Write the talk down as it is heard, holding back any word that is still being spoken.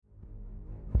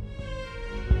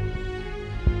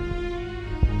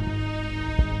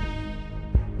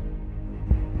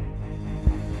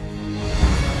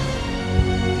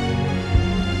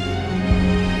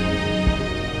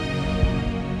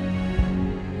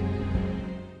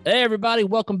Hey, everybody.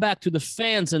 Welcome back to the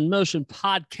Fans in Motion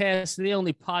podcast, the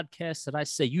only podcast that I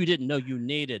say you didn't know you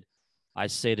needed. I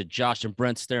say to Josh and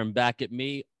Brent staring back at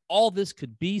me, all this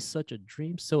could be such a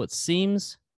dream, so it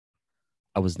seems.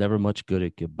 I was never much good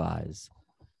at goodbyes.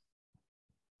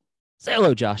 Say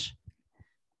hello, Josh.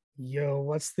 Yo,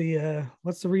 what's the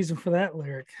reason for that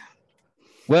lyric?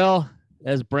 Well,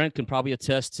 as Brent can probably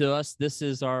attest to us, this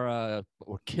is our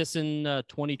we're kissing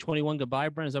 2021 goodbye,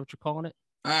 Brent. Is that what you're calling it?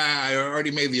 I already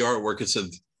made the artwork. It said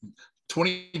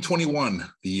 2021,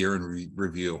 the year in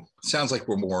review. Sounds like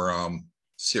we're more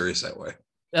serious that way.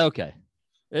 Okay.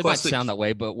 It Plus might sound that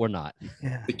way, but we're not.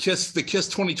 Yeah. The Kiss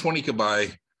 2020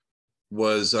 goodbye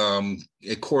was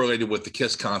it correlated with the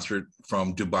Kiss concert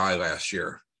from Dubai last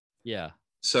year. Yeah.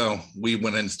 So we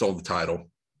went and stole the title.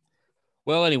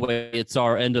 Well, anyway, it's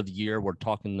our end of the year. We're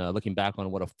talking, looking back on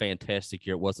what a fantastic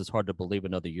year it was. It's hard to believe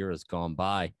another year has gone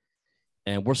by.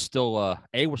 And we're still,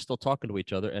 A, we're still talking to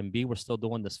each other, and B, we're still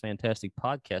doing this fantastic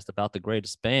podcast about the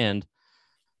greatest band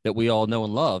that we all know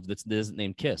and love that isn't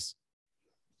named Kiss.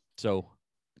 So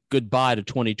goodbye to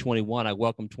 2021. I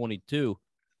welcome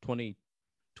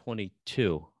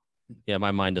 2022. Yeah, my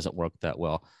mind doesn't work that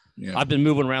well. Yeah. I've been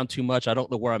moving around too much. I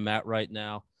don't know where I'm at right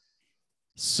now.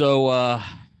 So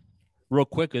real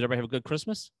quick, did everybody have a good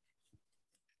Christmas?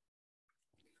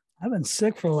 I've been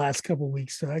sick for the last couple of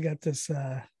weeks, so I got this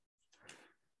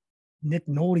Nick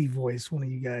Nolte voice. One of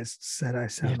you guys said I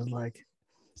sounded like.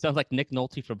 Sounds like Nick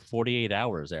Nolte from 48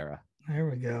 Hours era. There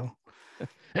we go.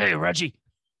 Hey, Reggie.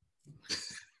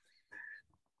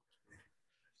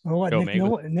 Oh,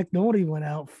 Nick Nolte went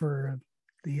out for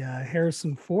the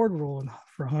Harrison Ford role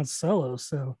for Han Solo,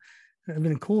 so it'd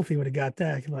been cool if he would have got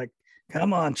that. Like,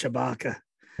 come on, Chewbacca.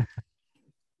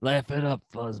 Laugh it up,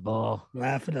 fuzzball.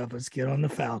 Laugh it up. Let's get on the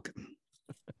Falcon.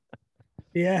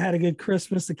 Yeah, I had a good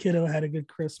Christmas. The kiddo had a good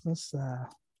Christmas.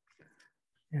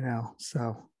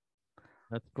 So.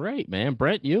 That's great, man.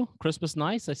 Brett, you? Christmas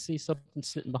nice? I see something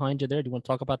sitting behind you there. Do you want to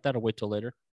talk about that or wait till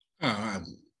later?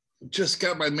 Just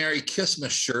got my Merry Kissmas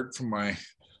shirt from my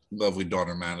lovely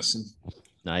daughter, Madison.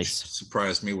 Nice. She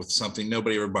surprised me with something.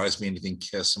 Nobody ever buys me anything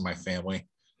Kiss in my family.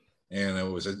 And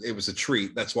it was a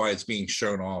treat. That's why it's being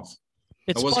shown off.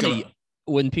 It's funny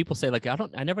when people say, like, I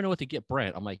never know what to get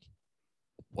Brent. I'm like,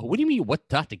 well, what do you mean what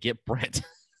not to get Brent?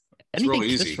 Anything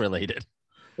Kiss related.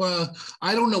 Well,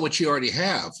 I don't know what you already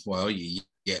have. Well, you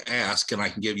ask, and I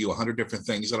can give you 100 different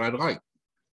things that I'd like.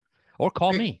 Or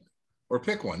call me. Or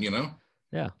pick one, Yeah.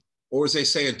 Or as they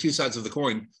say in Two Sides of the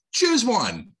Coin, choose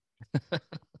one.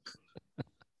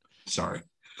 Sorry.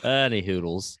 Any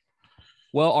hoodles.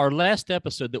 Well, our last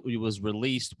episode that was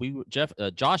released,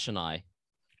 Josh and I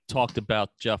talked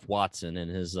about Jeff Watson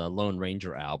and his Lone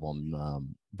Ranger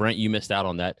album. Brent, you missed out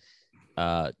on that.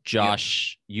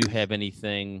 Josh, You have any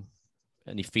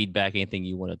feedback, anything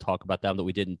you want to talk about that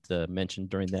we didn't mention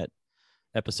during that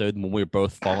episode when we were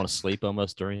both falling asleep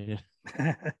almost during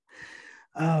it?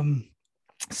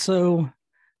 So,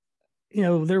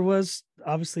 there was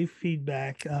obviously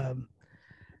feedback.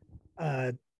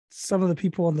 Some of the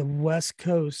people on the West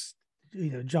Coast,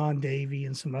 John Davey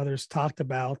and some others talked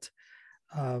about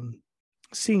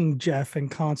seeing Jeff in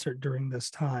concert during this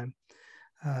time.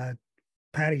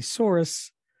 Patty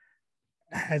Soros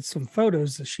had some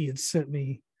photos that she had sent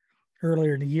me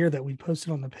earlier in the year that we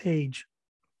posted on the page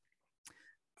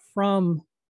from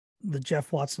the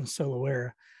Jeff Watson solo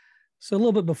era. So a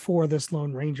little bit before this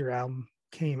Lone Ranger album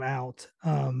came out.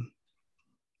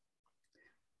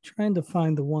 Trying to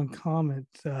find the one comment,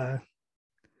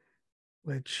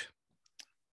 which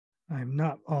I'm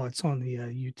not. Oh, it's on the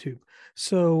YouTube.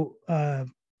 So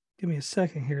give me a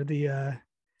second here.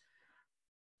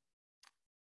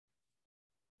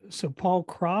 So Paul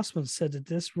Crossman said that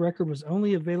this record was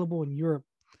only available in Europe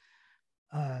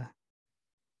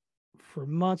for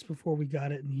months before we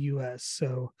got it in the US.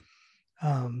 So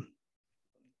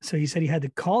he said he had to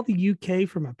call the UK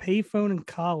from a payphone in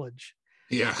college.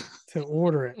 Yeah. To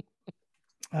order it.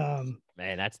 Man,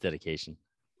 that's dedication.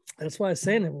 That's why I was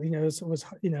saying it. It was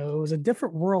a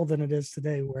different world than it is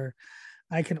today, where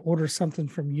I can order something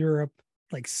from Europe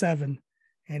like 7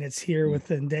 and it's here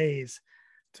within days,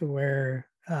 to where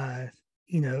there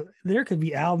could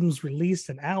be albums released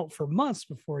and out for months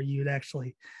before you'd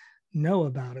actually know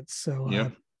about it. So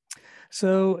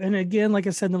and again, like I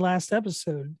said in the last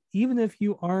episode, even if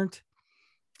you aren't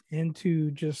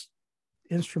into just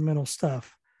instrumental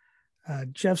stuff,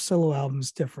 Jeff's solo album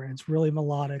is different. It's really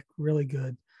melodic, really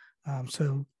good.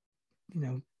 So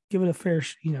give it a fair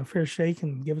shake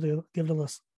and give it a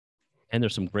listen. And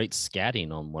there's some great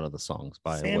scatting on one of the songs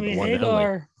by Sammy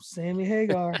Hagar. Sammy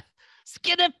Hagar.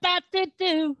 Skid about to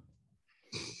do.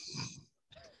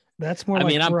 That's more I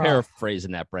like mean, I'm rough.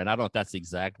 paraphrasing that, Brent. I don't know if that's the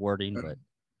exact wording, but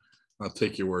I'll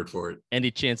take your word for it.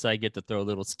 any chance I get to throw a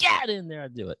little scat in there, I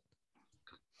do it.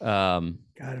 God,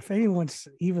 if anyone's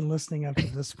even listening up to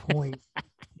this point,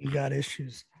 you got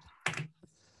issues.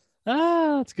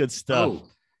 That's good stuff. Oh,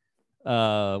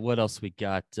 What else we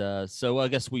got? So I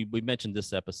guess we mentioned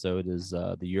this episode is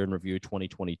the year in review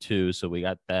 2022. So we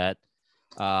got that.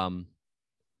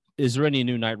 Is there any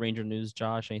new Night Ranger news,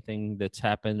 Josh? Anything that's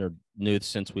happened or new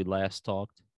since we last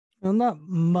talked? Well, not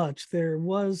much. There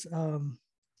was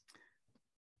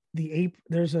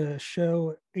there's a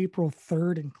show April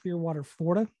 3rd in Clearwater,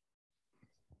 Florida.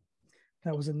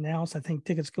 That was announced. I think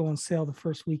tickets go on sale the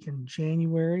first week in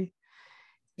January.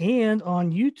 And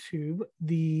on YouTube,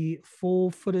 the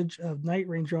full footage of Night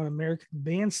Ranger on American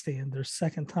Bandstand, their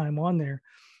second time on there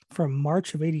from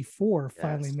March of '84,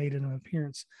 finally made an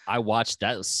appearance. I watched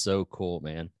that. It was so cool,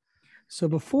 man. So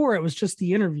before it was just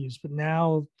the interviews, but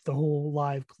now the whole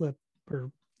live clip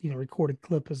or recorded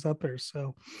clip is up there.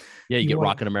 So yeah, you get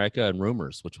Rockin' America and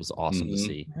Rumors, which was awesome to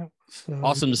see. Yeah, so,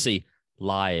 awesome to see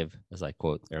live, as I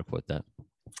air quote that.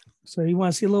 So you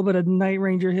want to see a little bit of Night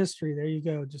Ranger history? There you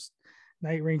go. Just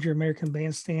Night Ranger American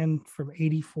Bandstand from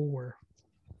 '84.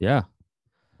 Yeah.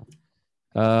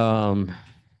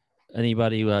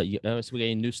 Anybody? So we got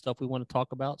any new stuff we want to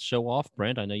talk about? Show off,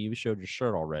 Brent. I know you showed your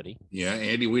shirt already. Yeah,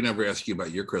 Andy. We never asked you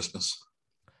about your Christmas.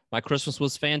 My Christmas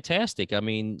was fantastic. I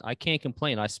mean, I can't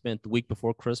complain. I spent the week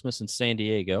before Christmas in San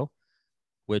Diego,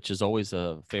 which is always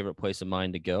a favorite place of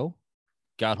mine to go.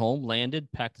 Got home,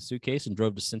 landed, packed a suitcase, and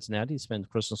drove to Cincinnati to spend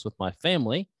Christmas with my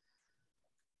family.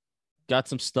 Got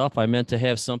some stuff. I meant to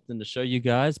have something to show you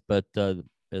guys, but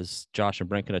as Josh and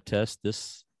Brent can attest,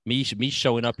 me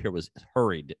showing up here was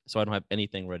hurried, so I don't have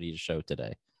anything ready to show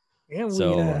today.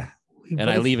 And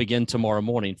I leave again tomorrow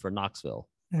morning for Knoxville.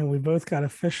 And we both got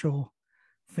official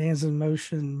Fans in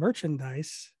Motion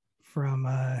merchandise from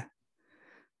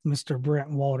Mr.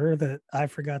 Brent Walter that I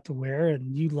forgot to wear,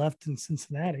 and you left in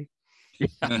Cincinnati.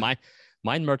 Yeah,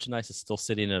 mine merchandise is still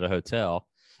sitting at a hotel.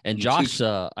 And Josh,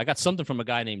 I got something from a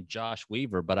guy named Josh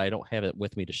Weaver, but I don't have it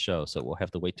with me to show, so we'll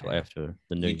have to wait till after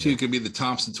the new year. You two could be the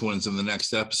Thompson twins in the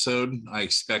next episode. I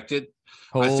expect it.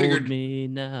 Hold me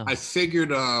now. I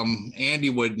figured Andy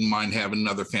wouldn't mind having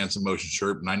another Fans in Motion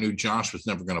shirt, and I knew Josh was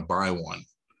never going to buy one.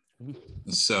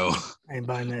 So I ain't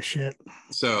buying that shit.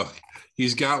 So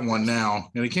he's got one now,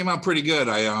 and it came out pretty good.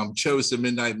 I chose the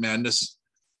Midnight Madness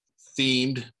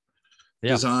themed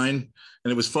design,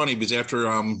 and it was funny because after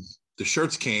the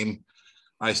shirts came,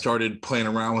 I started playing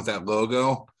around with that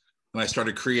logo, and I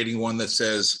started creating one that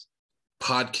says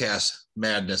Podcast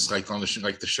Madness, like on the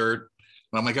shirt.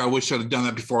 And I'm like, I wish I'd have done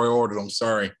that before I ordered. I'm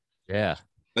sorry. Yeah,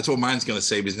 that's what mine's going to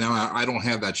say, because now I don't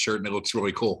have that shirt, and it looks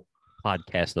really cool.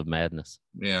 Podcast of Madness.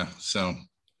 Yeah. So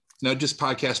no, just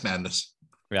Podcast Madness.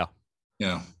 Yeah.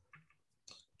 Yeah.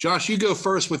 Josh, you go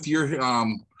first with your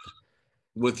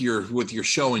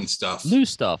showing stuff. New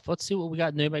stuff. Let's see what we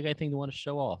got. Anybody got anything you want to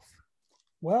show off?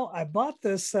 Well, I bought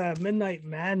this Midnight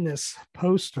Madness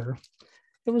poster.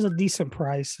 It was a decent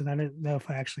price, and I didn't know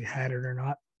if I actually had it or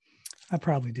not. I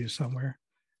probably do somewhere.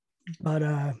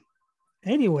 But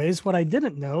anyways, what I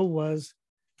didn't know was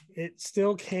it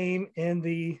still came in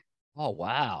the... Oh,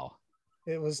 wow.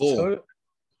 It was totally...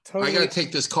 I got to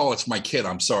take this call. It's my kid.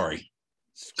 I'm sorry.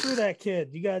 Screw that kid.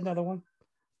 You got another one?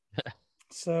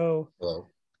 So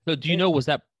do you know, was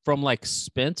that from like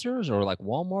Spencer's or like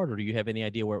Walmart, or do you have any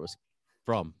idea where it was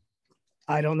from?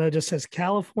 I don't know. It just says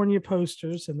California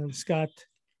Posters, and then it's got,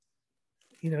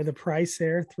 the price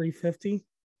there, $3.50.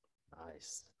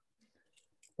 Nice.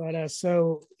 But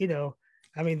so,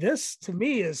 I mean, this to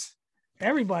me is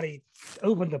everybody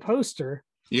opened the poster,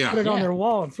 put it on their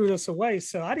wall, and threw this away.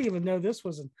 So I didn't even know this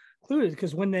was included,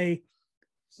 because when they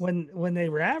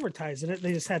were advertising it,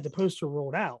 they just had the poster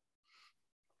rolled out.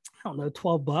 I don't know,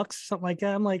 $12, something like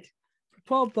that. I'm like,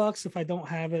 for $12, if I don't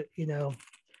have it,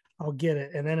 I'll get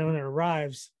it. And then when it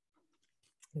arrives,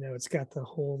 it's got the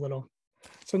whole little.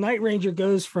 So Night Ranger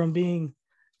goes from being,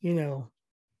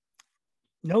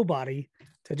 nobody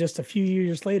to just a few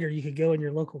years later, you could go in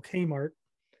your local Kmart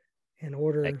and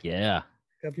order of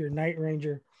your Night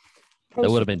Ranger poster.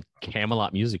 That would have been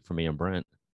Camelot music for me and Brent.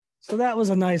 So that was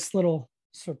a nice little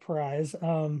surprise.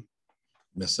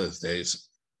 Miss those days.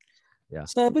 Yeah.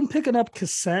 So I've been picking up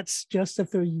cassettes just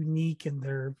if they're unique and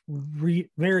they're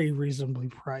very reasonably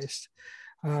priced.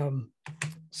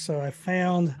 So I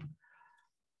found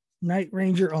Night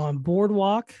Ranger on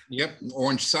Boardwalk. Yep.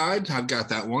 Orange side. I've got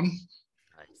that one.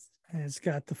 Nice. And it's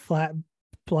got the flat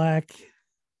black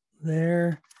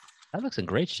there. That looks in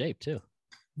great shape too.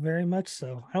 Very much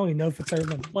so. I don't even know if it's ever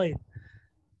been played.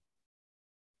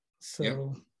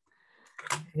 So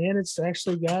And it's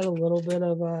actually got a little bit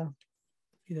of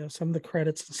some of the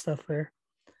credits and stuff there.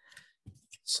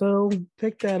 So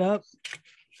pick that up.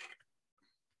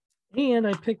 And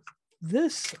I picked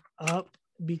this up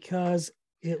because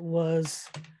it was,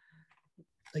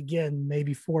 again,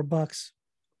 maybe $4,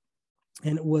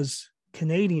 and it was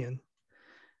Canadian.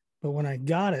 But when I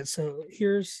got it, so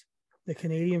here's the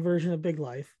Canadian version of Big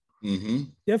Life. Mm-hmm.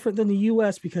 Different than the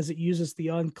US because it uses the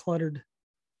uncluttered,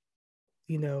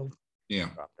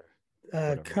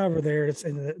 cover there. It's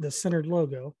in the centered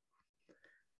logo.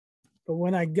 But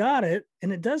when I got it,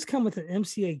 and it does come with an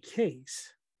MCA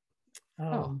case.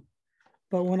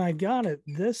 But when I got it,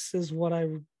 this is what I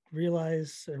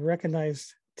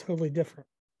recognized totally different.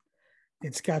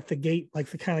 It's got the gate, like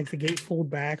the kind of like the gate fold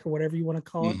back or whatever you want to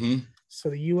call it. Mm-hmm. So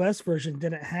the US version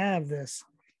didn't have this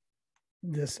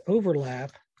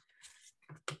overlap.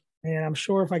 And I'm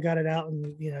sure if I got it out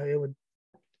and it would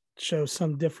show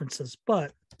some differences,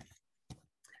 but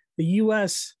the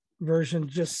US version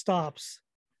just stops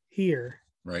here.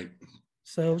 Right.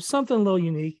 So something a little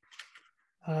unique.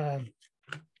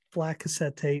 Black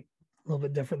cassette tape, a little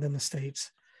bit different than the States.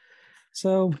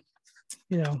 So,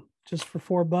 just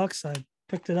for $4, I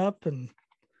picked it up, and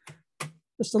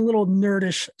just a little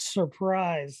nerdish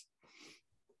surprise.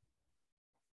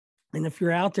 And if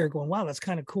you're out there going, wow, that's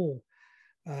kind of cool,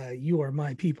 you are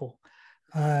my people.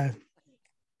 And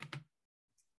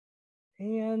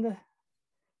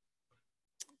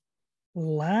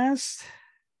last,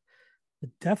 but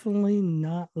definitely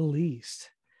not least,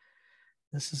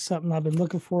 this is something I've been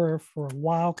looking for a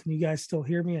while. Can you guys still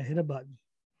hear me? I hit a button.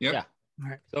 Yep. Yeah. All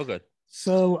right. So good.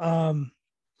 So I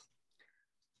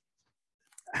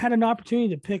had an opportunity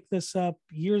to pick this up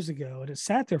years ago, and it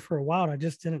sat there for a while, and I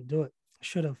just didn't do it. I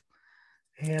should have.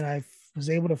 And I was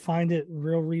able to find it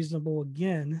real reasonable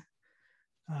again.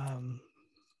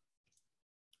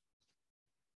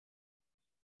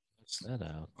 That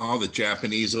out. Oh, the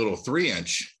Japanese little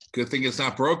 3-inch. Good thing it's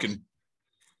not broken.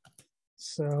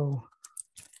 So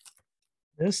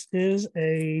this is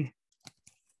a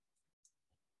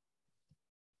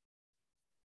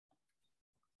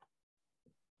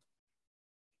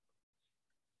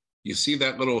You see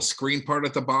that little screen part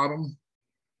at the bottom?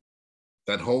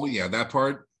 That hole? Yeah, that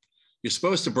part. You're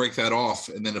supposed to break that off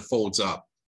and then it folds up.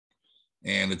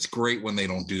 And it's great when they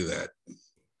don't do that.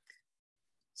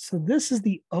 So this is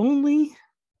the only,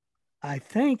 I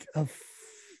think,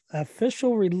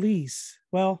 official release.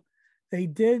 Well, they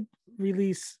did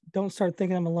release Don't Start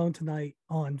Thinking I'm Alone Tonight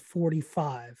on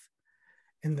 45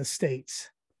 in the States.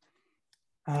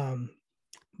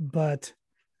 But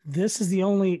this is the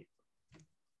only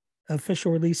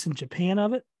official release in Japan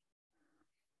of it.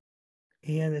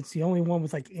 And it's the only one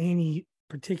with like any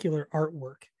particular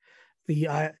artwork.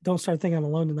 The Don't Start Thinking I'm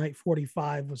Alone Tonight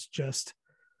 45 was just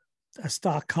a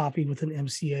stock copy with an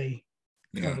MCA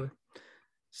cover. Yeah.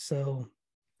 So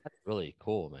that's really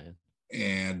cool, man.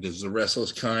 And is the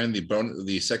Restless Kind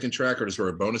the second track, or is there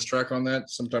a bonus track on that?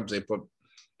 Sometimes they put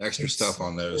extra stuff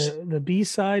on those. The B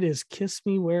side is Kiss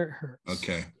Me Where It Hurts.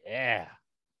 Okay. Yeah.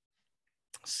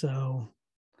 So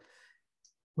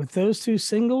with those two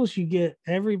singles, you get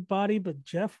Everybody But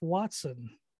Jeff Watson.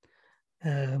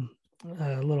 A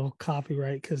little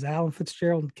copyright because Alan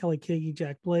Fitzgerald and Kelly Keagy,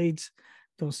 Jack Blades,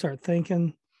 Don't Start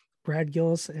Thinking, Brad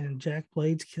Gillis and Jack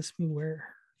Blades, Kiss Me Where It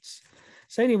Hurts.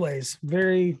 So anyways,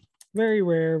 very, very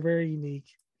rare, very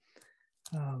unique,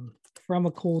 from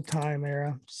a cool time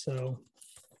era. So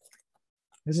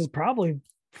this is probably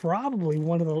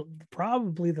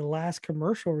the last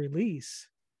commercial release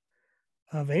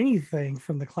of anything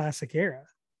from the classic era.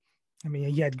 I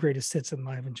mean, you had Greatest Hits and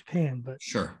Live in Japan, but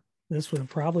sure, this would have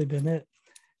probably been it.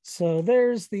 So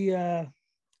there's the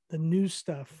new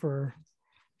stuff for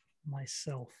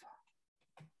myself.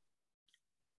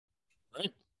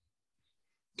 Right.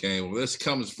 Okay, well, this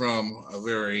comes from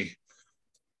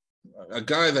a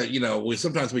guy that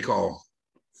sometimes we call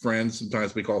friend,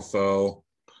 sometimes we call foe.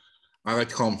 I like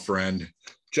to call him friend.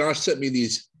 Josh sent me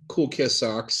these cool Kiss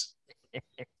socks.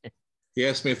 He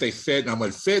asked me if they fit, and I'm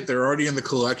like, fit? They're already in the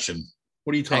collection.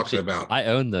 What are you talking about? I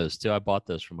own those too. I bought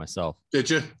those for myself. Did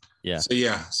you? Yeah. So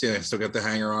yeah, see, I still got the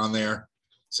hanger on there.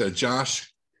 So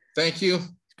Josh, thank you.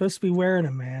 Supposed to be wearing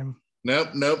them, man. Nope.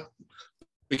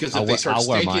 Because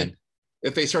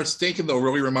if they start stinking, they'll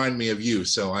really remind me of you.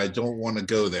 So I don't want to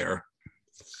go there.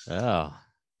 Oh.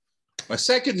 My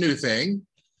second new thing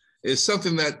is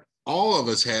something that all of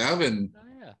us have, and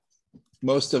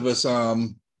most of us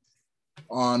on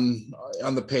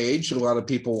the page. A lot of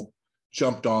people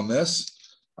jumped on this.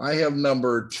 I have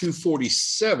number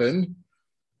 247.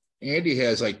 Andy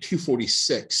has like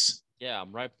 246. Yeah,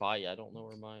 I'm right by you. I don't know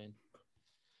where mine.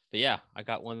 But yeah, I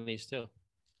got one of these too.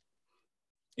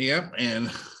 Yeah,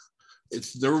 and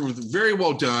they're very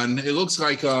well done. It looks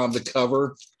like the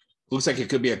cover looks like it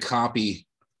could be a copy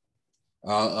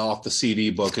off the CD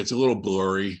book. It's a little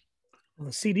blurry. Well,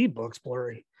 the CD book's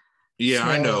blurry. Yeah,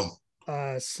 I know.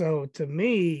 So to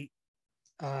me,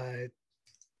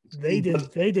 they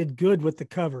did good with the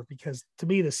cover, because to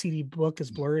me the CD book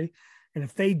is blurry, and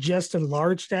if they just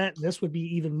enlarged that, this would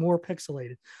be even more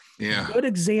pixelated. Yeah. A good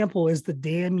example is the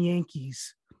Damn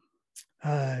Yankees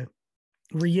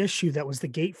reissue that was the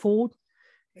gatefold,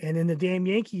 and in the Damn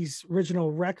Yankees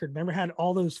original record, remember, had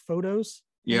all those photos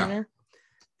in there?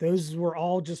 Those were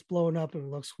all just blown up and it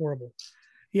looks horrible.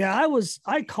 Yeah,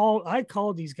 I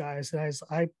called these guys,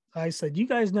 and I said, you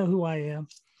guys know who I am.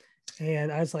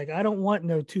 And I was like, I don't want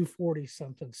no 240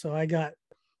 something. So I got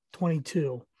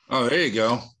 22. Oh, there you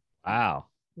go. Wow.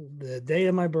 The day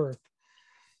of my birth.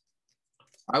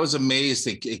 I was amazed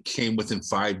it came within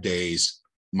 5 days.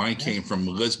 Mine came from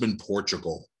Lisbon,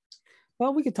 Portugal.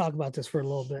 Well, we could talk about this for a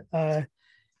little bit.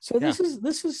 So this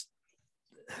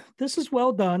is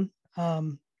well done.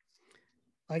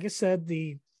 Like I said,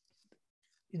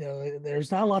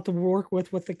 there's not a lot to work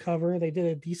with the cover. They did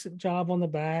a decent job on the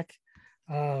back.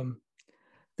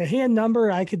 The hand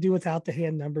number, I could do without the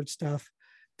hand numbered stuff.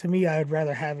 To me, I'd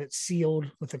rather have it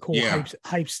sealed with a cool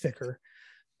hype sticker,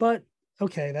 but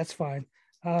okay, that's fine.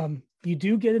 You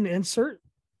do get an insert,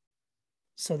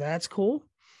 so that's cool.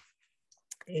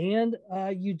 And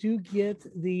you do get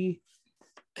the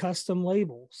custom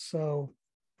label, so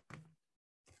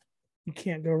you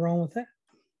can't go wrong with that.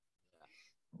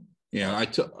 Yeah, I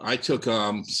took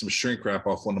some shrink wrap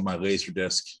off one of my laser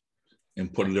discs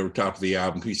and put it over top of the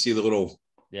album. Can you see the little,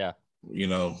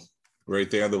 right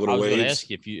there, the little waves? I was going to ask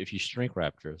you if you shrink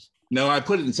wrapped yours. No, I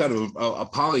put it inside of a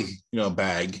poly,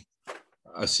 bag,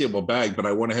 a sealable bag, but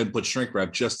I went ahead and put shrink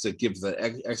wrap just to give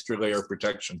the extra layer of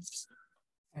protection.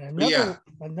 And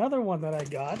another one that I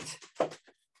got.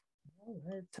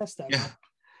 Test that. Yeah.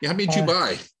 Yeah. How many did you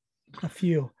buy? A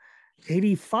few.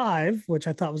 85, which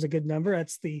I thought was a good number.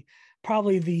 That's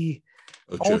probably the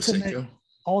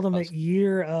ultimate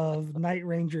year of Night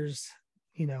Ranger's,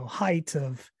 height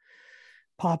of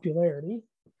popularity.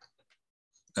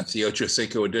 That's the Ocho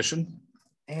Cinco edition.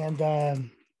 And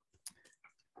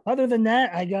other than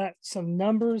that, I got some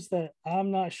numbers that I'm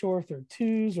not sure if they're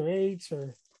 2s or 8s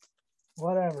or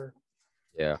whatever.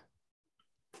 Yeah.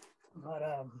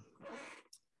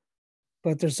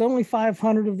 But there's only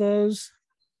 500 of those.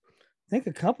 I think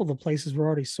a couple of the places were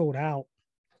already sold out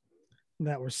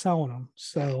that were selling them.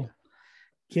 So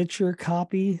get your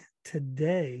copy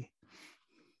today.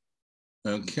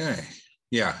 Okay.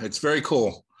 Yeah, it's very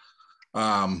cool.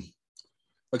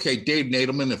 Okay, Dave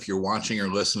Nadelman, if you're watching or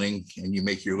listening and you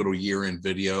make your little year-end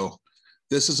video,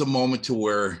 this is a moment to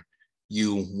where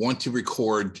you want to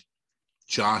record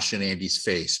Josh and Andy's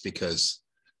face, because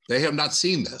they have not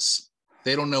seen this.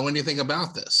 They don't know anything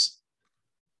about this.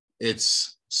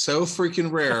 It's so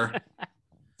freaking rare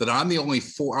that I'm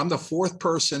the fourth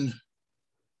person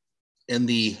in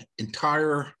the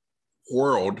entire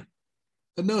world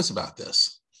that knows about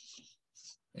this.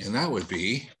 And that would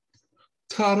be,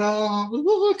 ta-da,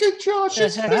 look at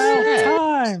Josh's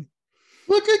face.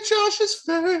 Look at Josh's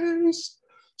face.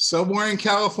 Somewhere in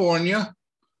California.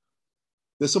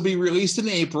 This will be released in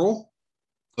April.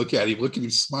 Look at him. Look at him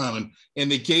smiling. And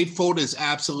the gatefold is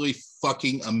absolutely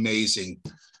fucking amazing.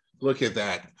 Look at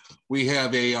that. We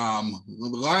have a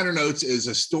liner notes is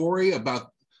a story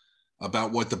about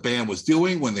what the band was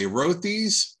doing when they wrote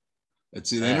these.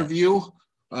 It's an interview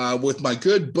with my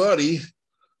good buddy,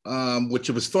 which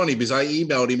was funny because I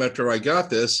emailed him after I got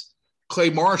this. Clay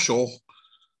Marshall,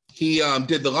 he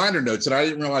did the liner notes, and I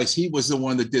didn't realize he was the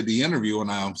one that did the interview.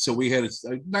 And so we had a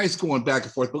nice going back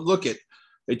and forth. But look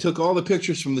they took all the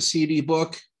pictures from the CD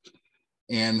book,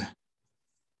 and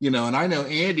and I know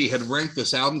Andy had ranked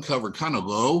this album cover kind of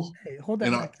low. Hey, hold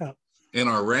that back up. In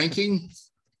our ranking,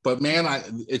 but man,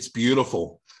 it's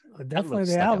beautiful. Definitely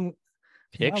the album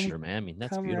picture, man. I mean,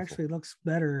 that's cover beautiful. Actually looks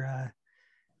better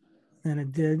than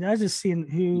it did. I was just seeing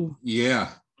who. Yeah.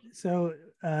 So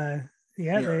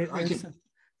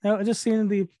just seeing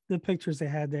the pictures they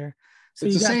had there. So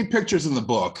it's the same pictures in the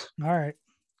book. All right.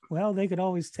 Well, they could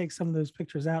always take some of those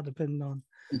pictures out depending on.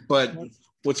 But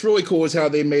what's really cool is how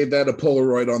they made that a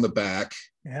Polaroid on the back.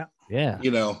 Yeah. Yeah.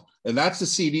 And that's the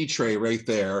CD tray right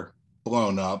there,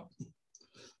 blown up.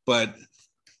 But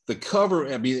the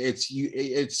cover, I mean,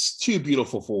 it's too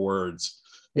beautiful for words.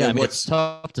 Yeah, I mean, it's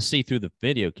tough to see through the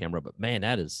video camera, but man,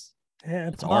 it's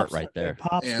art right there. It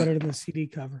pops better than the CD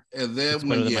cover. And then it's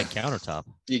better than my countertop.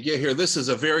 You get here, this is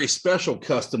a very special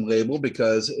custom label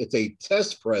because it's a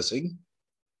test pressing.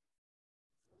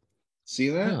 See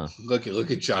that? Huh. Look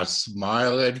at Josh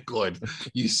smiling. Good.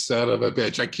 You son of a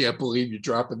bitch. I can't believe you're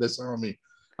dropping this on me.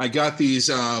 I got these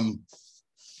 2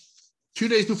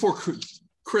 days before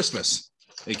Christmas.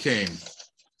 They came.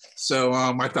 So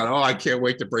I thought, oh, I can't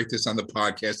wait to break this on the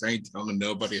podcast. I ain't telling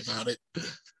nobody about it.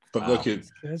 But look at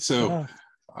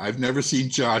I've never seen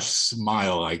Josh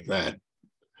smile like that.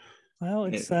 Well,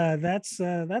 it's that's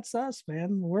us,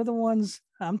 man. We're the ones.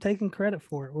 I'm taking credit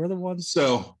for it. We're the ones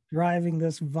driving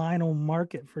this vinyl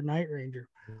market for Night Ranger.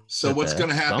 So what's going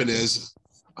to happen is,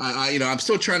 I'm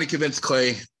still trying to convince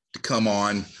Clay to come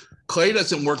on. Clay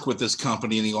doesn't work with this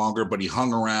company any longer, but he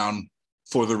hung around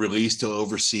for the release to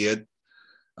oversee it.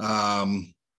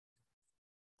 I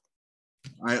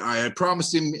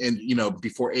promised him, and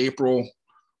before April,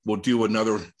 we'll do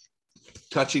another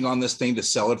touching on this thing to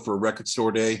sell it for a record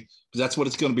store day, because that's what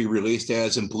it's going to be released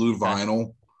as, in blue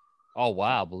vinyl. Oh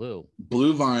wow, blue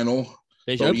vinyl.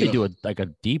 They should do a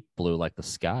deep blue, like the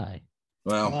sky.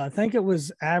 Well, I think it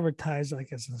was advertised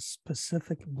like as a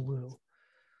specific blue.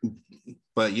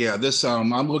 But yeah, this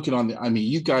I'm looking on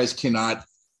you guys cannot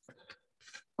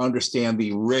understand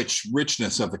the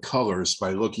richness of the colors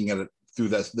by looking at it through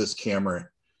this camera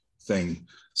thing.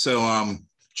 So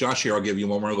Josh, here, I'll give you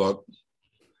one more look.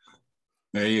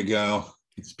 There you go.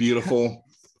 It's beautiful.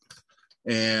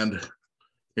 And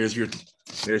here's your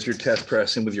test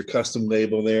pressing with your custom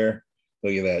label there.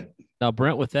 Look at that. Now,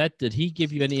 Brent, with that, did he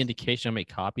give you any indication how many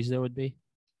copies there would be?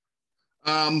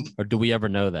 Or do we ever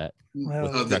know that?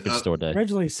 Well, record store day.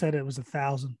 Originally said it was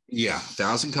 1,000. Yeah,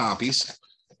 1,000 copies.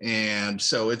 And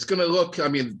so it's going to look,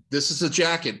 this is a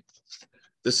jacket.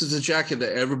 This is a jacket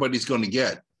that everybody's going to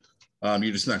get.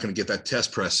 You're just not going to get that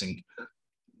test pressing.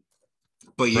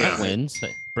 But yeah.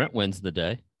 Brent wins the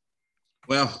day.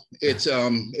 Well, it's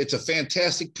a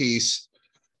fantastic piece.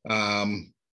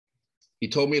 He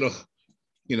told me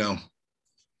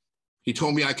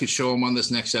I could show him on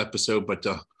this next episode, but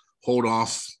to hold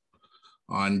off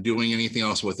on doing anything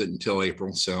else with it until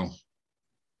April. So, wow.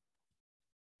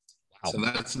 So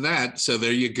that's that. So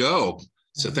there you go.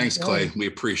 So thanks, Clay. We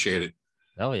appreciate it.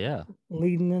 Oh yeah.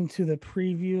 Leading into the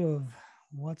preview of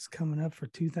what's coming up for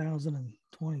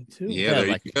 2022. Yeah, there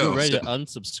you go. You're ready to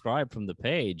unsubscribe from the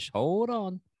page. Hold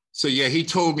on. So yeah, he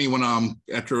told me when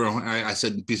after I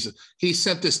said, he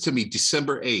sent this to me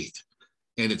December 8th,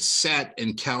 and it sat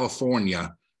in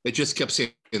California. It just kept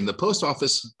saying the post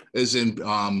office is in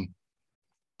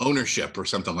ownership or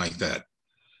something like that.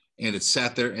 And it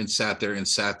sat there and sat there and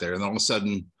sat there. And all of a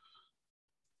sudden,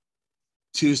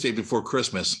 Tuesday before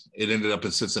Christmas, it ended up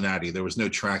in Cincinnati. There was no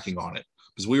tracking on it,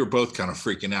 because we were both kind of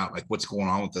freaking out, like, what's going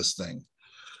on with this thing?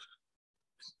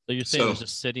 So you're saying it's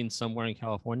just sitting somewhere in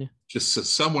California? Just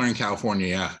somewhere in California,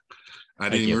 yeah. I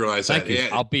didn't even realize that. Thank you.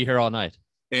 I'll be here all night.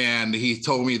 And he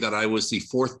told me that I was the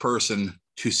fourth person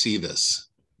to see this.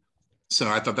 So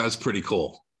I thought that was pretty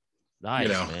cool. Nice,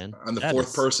 man. I'm the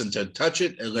fourth person to touch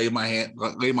it and lay my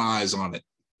eyes on it.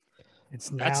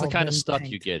 That's the kind of stuff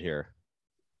you get here.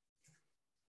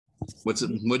 What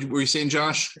were you saying,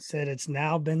 Josh? I said it's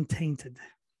now been tainted.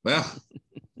 Well,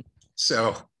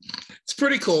 so it's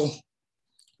pretty cool.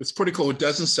 It's pretty cool. It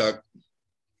doesn't suck.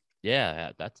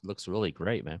 Yeah, that looks really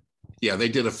great, man. Yeah, they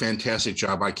did a fantastic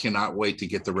job. I cannot wait to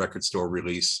get the record store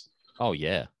release. Oh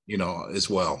yeah, as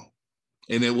well,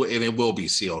 and it will be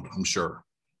sealed, I'm sure.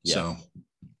 Yeah.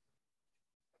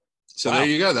 So wow. There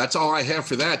you go. That's all I have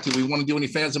for that. Do we want to do any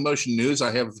Fans of Motion news?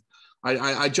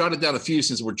 I jotted down a few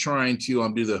since we're trying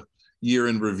to do the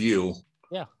year-end review.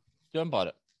 Yeah, go about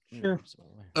it. Sure.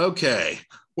 Okay,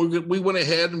 we went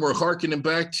ahead and we're harkening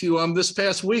back to this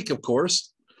past week, of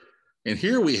course, and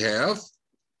here we have.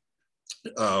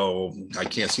 Oh, I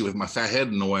can't see with my fat head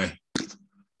in the way.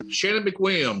 Shannon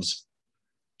McWilliams.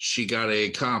 She got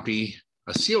a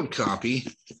sealed copy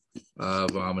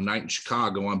of A Night in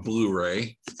Chicago on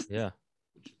Blu-ray. Yeah,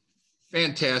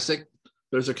 fantastic.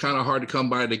 Those are kind of hard to come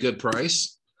by at a good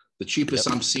price. The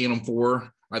cheapest I'm seeing them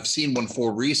for, I've seen one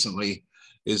for recently,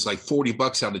 is like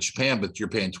 $40 out of Japan, but you're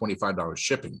paying $25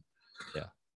 shipping. Yeah.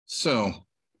 So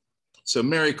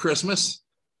Merry Christmas.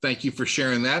 Thank you for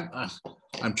sharing that.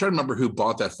 I'm trying to remember who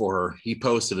bought that for her. He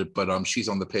posted it, but she's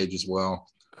on the page as well.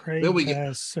 Craig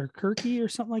Sirkirky or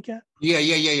something like that.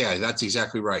 Yeah. That's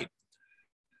exactly right.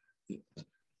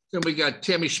 Then we got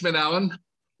Tammy Schmidt-Allen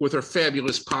with her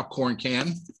fabulous popcorn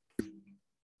can.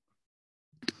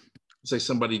 It's like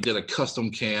somebody did a custom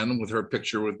can with her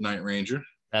picture with Night Ranger.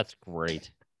 That's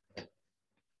great.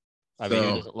 I mean,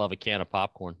 who doesn't love a can of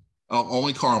popcorn?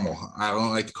 Only caramel. I don't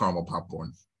like the caramel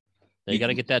popcorn. You got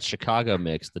to get that Chicago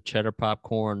mix, the cheddar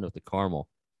popcorn with the caramel.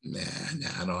 Nah,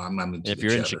 no, I'm not into If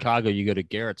you're in Chicago, you go to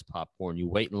Garrett's Popcorn. You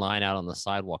wait in line out on the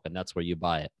sidewalk, and that's where you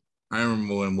buy it. I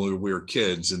remember when we were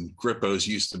kids and Grippo's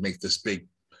used to make this big,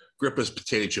 Grippo's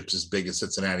potato chips is big in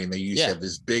Cincinnati, and they used to have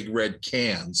these big red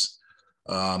cans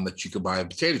that you could buy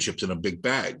potato chips in a big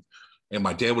bag. And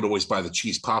my dad would always buy the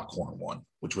cheese popcorn one,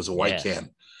 which was a white can.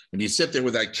 And he'd sit there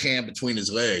with that can between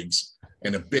his legs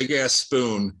and a big ass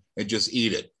spoon and just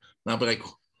eat it. And I'd be like,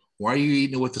 why are you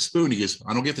eating it with the spoon? He goes,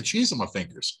 I don't get the cheese on my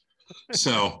fingers.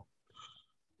 So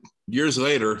years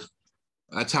later,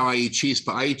 that's how I eat cheese.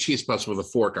 I eat cheese puffs with a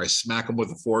fork. I smack them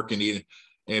with a fork and eat it.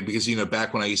 And because, you know,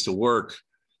 back when I used to work,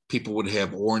 people would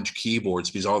have orange keyboards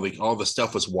because all the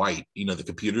stuff was white. You know, the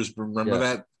computers, remember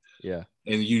that? Yeah.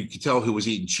 And you could tell who was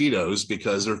eating Cheetos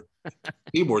because their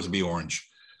keyboards would be orange.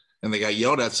 And they got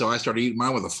yelled at, so I started eating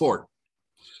mine with a fork.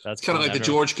 That's kind of like the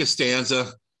George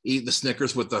Costanza eating the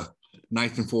Snickers with the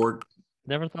knife and fork.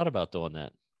 Never thought about doing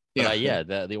that.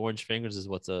 But the orange fingers is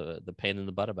what's the pain in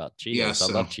the butt about Cheetos. Yeah, so,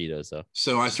 I love Cheetos.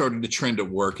 So I started the trend at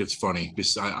work. It's funny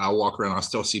because I walk around, I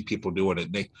still see people doing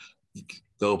it.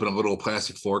 They'll open a little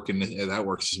plastic fork and that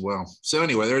works as well. So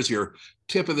anyway, there's your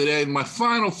tip of the day. My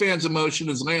final fans emotion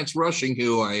is Lance Rushing,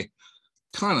 who I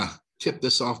kind of tipped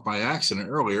this off by accident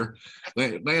earlier.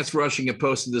 Lance Rushing had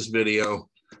posted this video,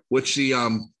 which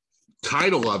the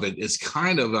title of it is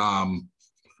kind of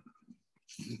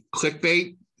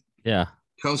clickbait. Yeah.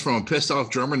 Comes from a pissed off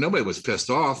drummer. Nobody was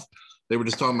pissed off. They were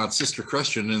just talking about Sister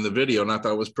Christian in the video, and I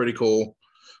thought it was pretty cool.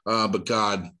 But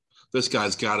God, this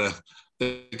guy's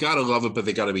they gotta love it, but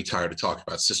they gotta be tired of talking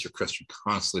about Sister Christian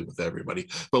constantly with everybody.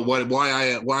 But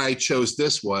why I chose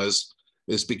this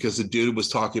is because the dude was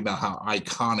talking about how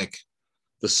iconic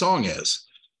the song is.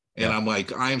 And I'm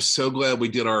like, I'm so glad we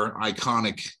did our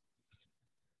iconic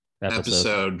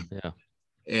episode. Yeah.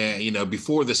 And, you know,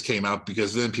 before this came out,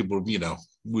 because then people, you know,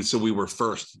 we were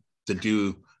first to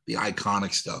do the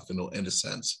iconic stuff in a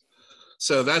sense.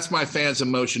 So that's my fans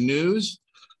emotion news.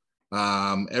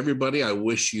 Everybody, I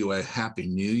wish you a happy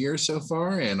new year so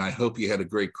far, and I hope you had a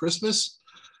great Christmas.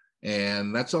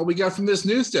 And that's all we got from this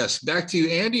news desk. Back to you,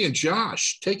 Andy and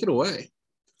Josh. Take it away.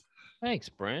 Thanks,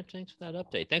 Brent. Thanks for that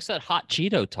update. Thanks for that hot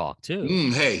Cheeto talk too.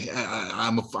 Hey,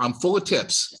 I'm full of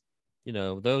tips. You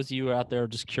know, those of you out there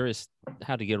just curious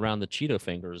how to get around the Cheeto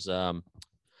fingers,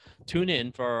 tune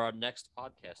in for our next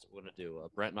podcast we're going to do.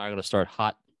 Brent and I are going to start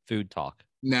hot food talk.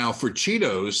 Now, for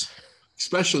Cheetos,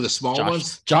 especially the small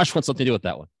ones. Josh wants something to do with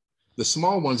that one. The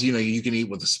small ones, you know, you can eat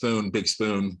with a spoon, big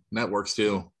spoon. That works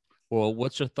too. Well,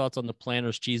 what's your thoughts on the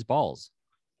Planters cheese balls?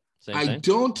 Same thing?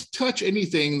 Don't touch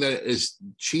anything that is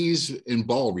cheese and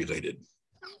ball related.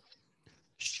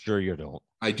 Sure you don't.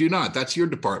 I do not. That's your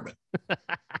department.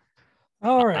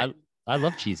 All right. I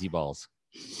love cheesy balls.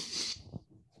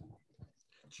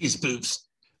 Cheese boobs.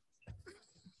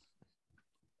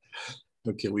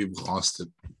 Okay, we've lost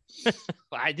it.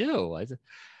 I do.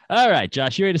 All right,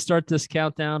 Josh, you ready to start this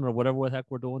countdown or whatever the heck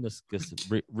we're doing? This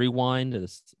rewind,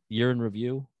 this year in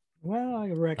review. Well, I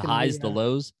reckon the highs, the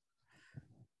lows.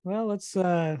 Well, let's.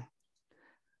 I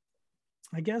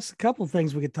guess a couple of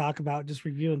things we could talk about just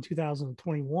reviewing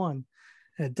 2021.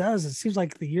 And it seems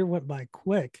like the year went by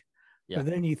quick. Yeah. But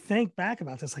then you think back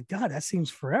about this, like, God, that seems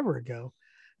forever ago.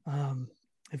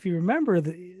 If you remember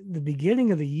the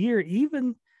beginning of the year,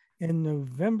 even in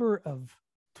November of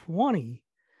 20,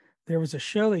 there was a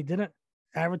show they didn't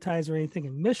advertise or anything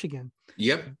in Michigan.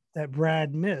 Yep. That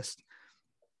Brad missed.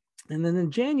 And then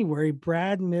in January,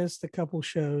 Brad missed a couple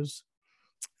shows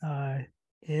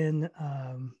in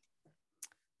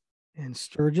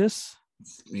Sturgis.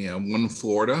 Yeah, one in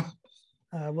Florida.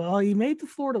 Well, he made the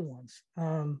Florida ones.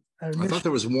 I thought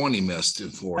there was one he missed in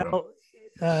Florida.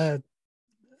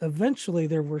 Eventually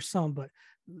there were some, but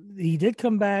he did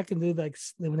come back and do like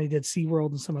when they did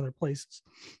SeaWorld and some other places.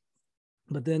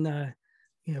 But then,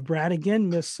 Brad again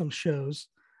missed some shows.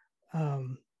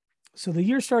 So the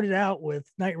year started out with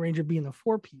Night Ranger being a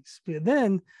 4-piece. But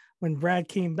then when Brad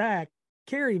came back,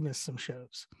 Kerry missed some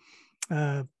shows.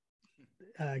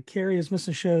 Kerry is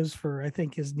missing shows for, I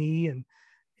think, his knee,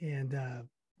 and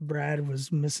Brad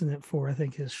was missing it for, I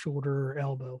think, his shoulder or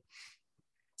elbow.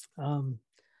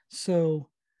 So,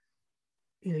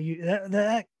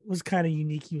 that was kind of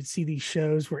unique. You would see these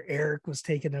shows where Eric was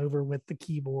taking over with the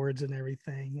keyboards and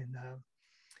everything.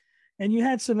 And you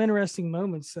had some interesting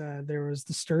moments. There was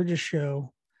the Sturgis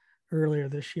show earlier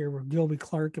this year where Gilby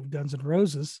Clarke of Guns N'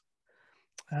 Roses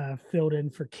filled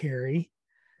in for Kerry.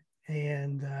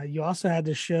 And you also had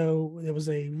the show, it was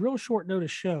a real short notice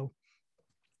show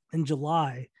in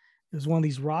July. It was one of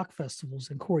these rock festivals,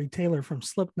 and Corey Taylor from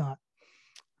Slipknot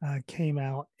came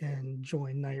out and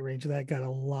joined Night Ranger. That got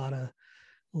a lot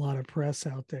of press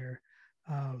out there.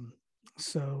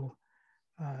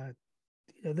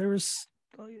 There was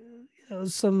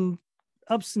some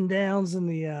ups and downs in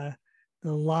the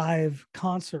live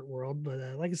concert world. But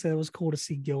like I said, it was cool to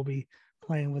see Gilby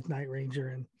playing with Night Ranger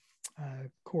and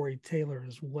Corey Taylor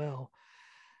as well.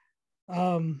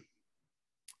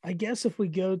 I guess if we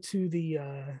go to the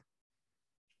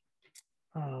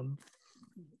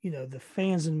the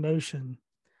Fans in Motion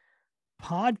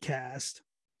podcast,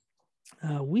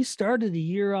 we started a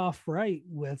year off right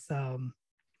with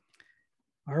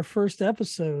our first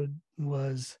episode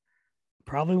was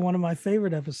probably one of my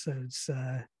favorite episodes.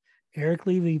 Eric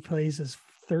Levy plays his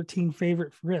 13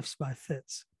 favorite riffs by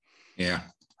Fitz. Yeah.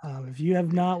 If you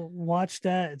have not watched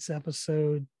that, it's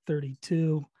episode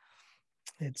 32.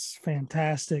 It's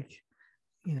fantastic.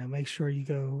 Make sure you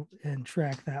go and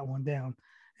track that one down.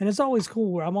 And it's always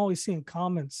cool where I'm always seeing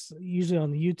comments, usually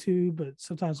on the YouTube, but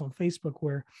sometimes on Facebook,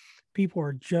 where people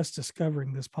are just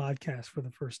discovering this podcast for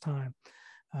the first time.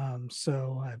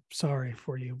 So I'm sorry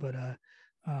for you, but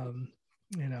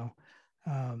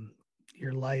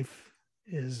your life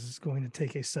is going to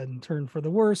take a sudden turn for the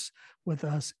worse with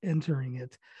us entering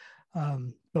it.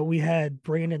 But we had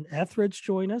Brandon Etheridge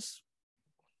join us,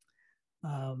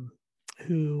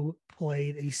 who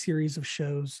played a series of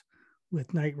shows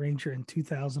with Night Ranger in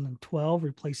 2012,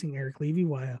 replacing Eric Levy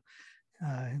while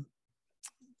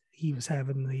he was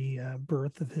having the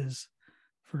birth of his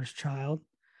first child.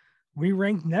 We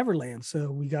ranked Neverland,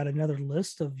 so we got another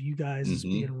list of you guys as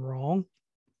being wrong.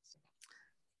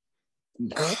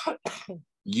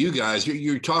 You guys,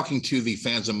 you're talking to the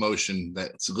Fans of Motion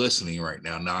that's listening right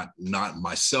now, not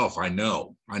myself. I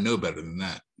know better than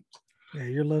that. Yeah,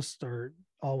 your lists are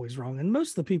always wrong, and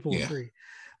most of the people agree.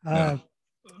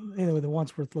 Anyway, the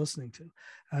ones worth listening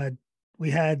to. We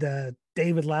had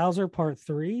David Lauser, part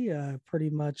 3.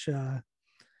 Pretty much, I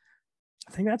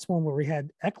think that's one where we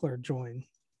had Eckler join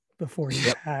before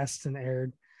he passed and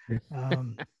aired.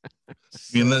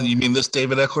 You mean this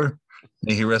David Eckler?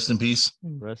 May he rest in peace.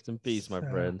 Rest in peace, my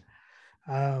friend.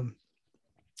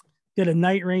 Did a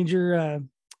Night Ranger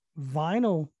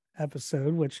vinyl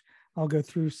episode, which I'll go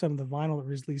through some of the vinyl that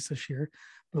was released this year,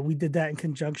 but we did that in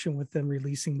conjunction with them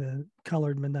releasing the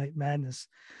colored Midnight Madness.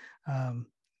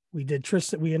 We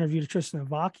interviewed Tristan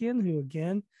Avakian, who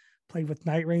again played with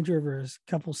Night Ranger over a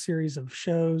couple series of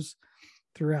shows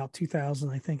throughout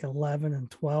 2011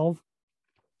 and 12.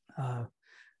 I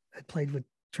played with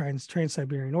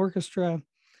Trans-Siberian Orchestra.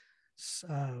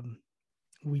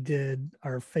 We did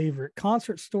our favorite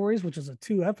concert stories, which is a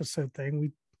 2-episode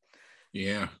thing.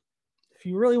 If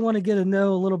you really want to get to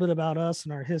know a little bit about us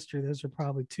and our history, those are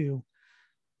probably 2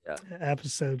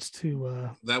 episodes to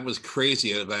that was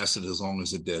crazy. It lasted as long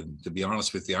as it did, to be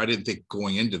honest with you. I didn't think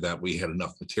going into that we had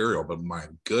enough material, but my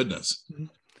goodness.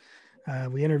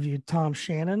 We interviewed Tom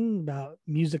Shannon about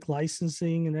music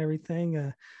licensing and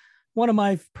everything. One of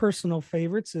my personal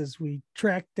favorites is we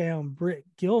tracked down Britt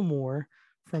Gilmore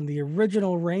from the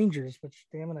original Rangers, which,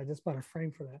 damn it, I just bought a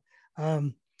frame for that.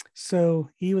 So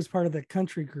he was part of the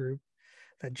country group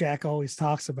that Jack always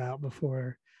talks about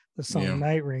before the song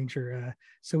Night Ranger.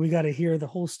 So we got to hear the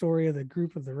whole story of the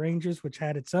group of the Rangers, which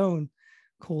had its own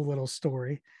cool little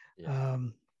story.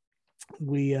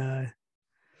 We had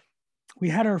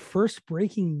our first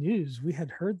breaking news. We had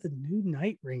heard the new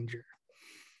Night Ranger.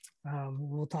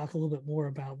 We'll talk a little bit more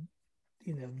about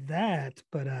that,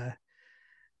 but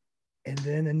and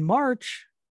then in March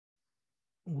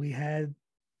we had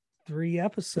 3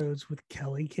 episodes with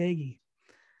Kelly Kagi.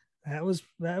 That was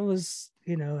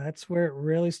that's where it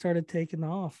really started taking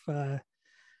off.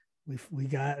 We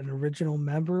got an original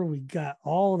member. We got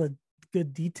all the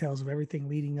good details of everything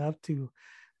leading up to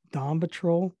Dawn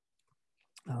Patrol.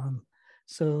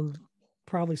 So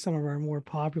probably some of our more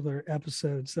popular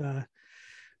episodes.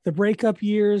 The breakup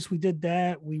years, we did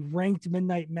that. We ranked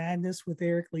Midnight Madness with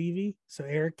Eric Levy. So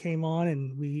Eric came on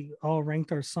and we all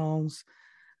ranked our songs.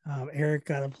 Eric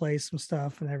got to play some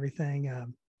stuff and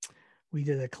everything. We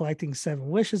did a Collecting 7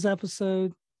 Wishes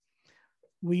episode.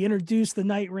 We introduced the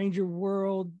Night Ranger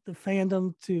world, the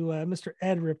fandom, to Mr.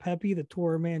 Ed Repepe, the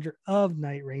tour manager of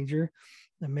Night Ranger,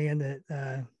 the man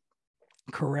that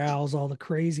corrals all the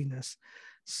craziness.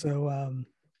 So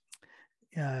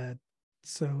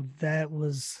that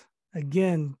was,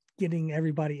 again, getting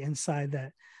everybody inside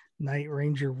that Night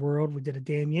Ranger world. We did a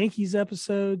Damn Yankees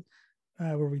episode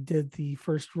where we did the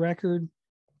first record.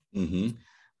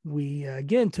 We,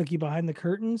 again, took you behind the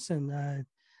curtains and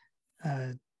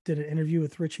did an interview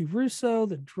with Richie Russo,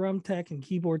 the drum tech and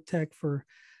keyboard tech for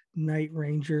Night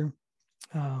Ranger.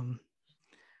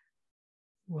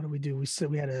 What did we do?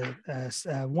 We had a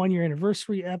 1-year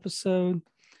anniversary episode.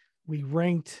 We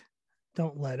ranked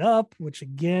Don't Let Up, which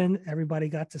again, everybody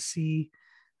got to see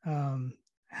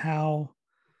how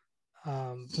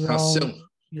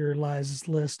your Eliza's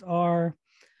list are.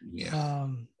 Yeah.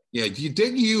 Yeah,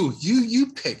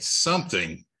 you picked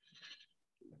something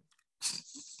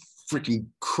freaking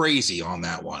crazy on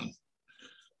that one.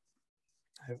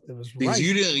 It was because right.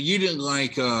 you didn't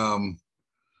like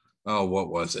what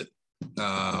was it?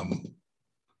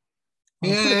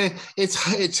 Yeah,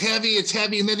 it's heavy,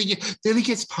 and then it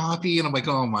gets poppy, and I'm like,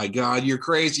 oh my god, you're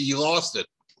crazy, you lost it.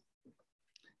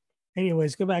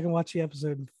 Anyways, go back and watch the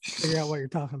episode and figure out what you're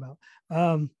talking about.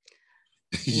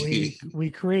 We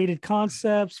created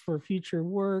concepts for future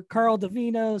work. Carl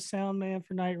Davino, sound man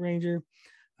for Night Ranger.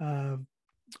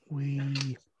 We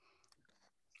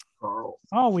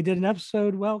did an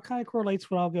episode. Well, it kind of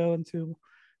correlates what I'll go into,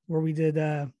 where we did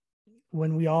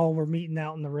when we all were meeting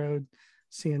out on the road,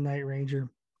 seeing Night Ranger.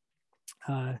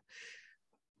 What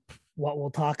we'll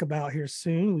talk about here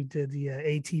soon. We did the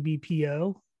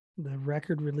ATBPO, the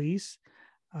record release.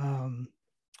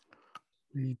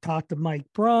 We talked to Mike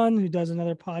Brunn, who does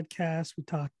another podcast.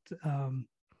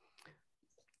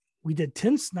 We did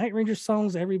 10 Night Ranger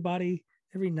songs every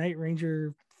Night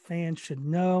Ranger fan should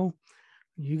know.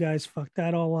 You guys fucked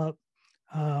that all up.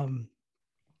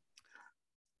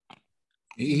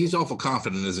 He's awful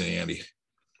confident, isn't he, Andy?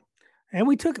 And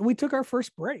we took our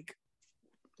first break,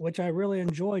 which I really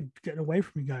enjoyed getting away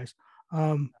from you guys.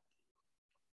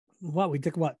 We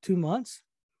took 2 months?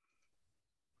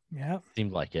 Yeah.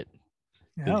 Seemed like it.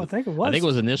 Yeah, I think it was. I think it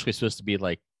was initially supposed to be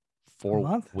like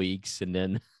 4 weeks, and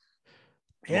then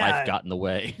life got in the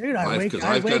way. Dude,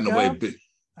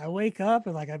 I wake up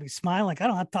and like I'd be smiling, like I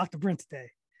don't have to talk to Brent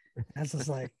today. That's just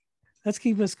like, let's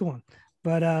keep this going.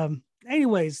 But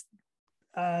anyways,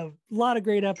 a lot of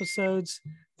great episodes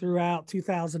throughout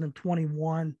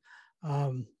 2021.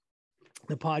 The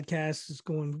podcast is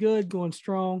going good, going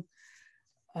strong.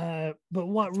 But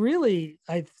what really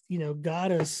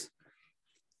got us,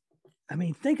 I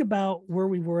mean, think about where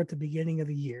we were at the beginning of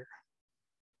the year.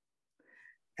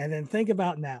 And then think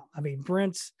about now. I mean,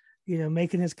 Brent's,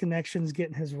 making his connections,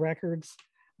 getting his records.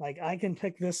 Like I can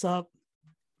pick this up.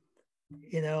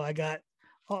 I got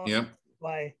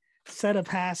my set of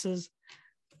passes.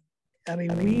 I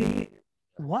mean,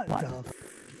 what the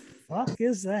fuck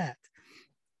is that?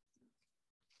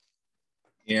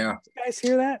 Yeah. Did you guys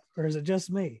hear that? Or is it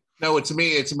just me? No, it's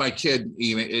me. It's my kid.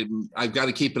 I've got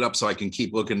to keep it up so I can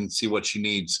keep looking and see what she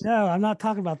needs. No, I'm not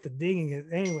talking about the dinging.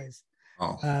 Anyways,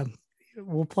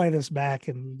 we'll play this back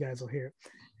and you guys will hear it.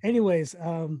 Anyways,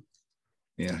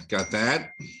 yeah, got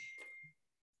that.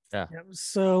 Yeah.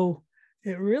 So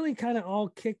it really kind of all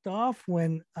kicked off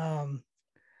when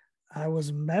I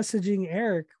was messaging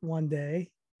Eric one day,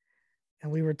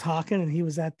 and we were talking, and he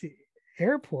was at the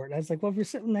airport. I was like, "Well, if you're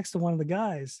sitting next to one of the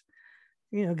guys,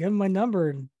 give him my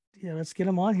number and let's get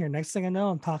him on here." Next thing I know,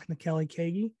 I'm talking to Kelly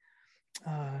Kagi.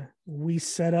 We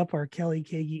set up our Kelly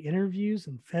Kagi interviews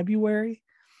in February.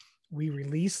 We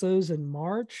released those in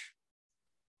March.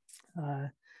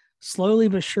 Slowly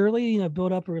but surely,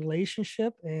 build up a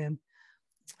relationship. And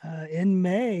in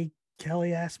May,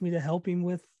 Kelly asked me to help him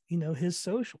with, his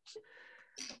socials,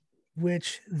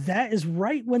 which that is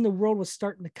right when the world was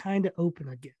starting to kind of open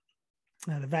again.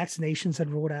 The vaccinations had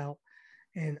rolled out.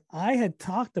 And I had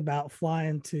talked about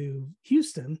flying to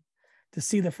Houston to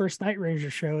see the first Night Ranger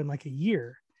show in like a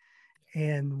year.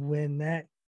 And when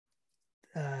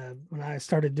I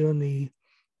started doing the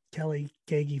Kelly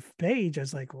Kagi page, I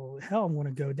was like, well, hell, I'm going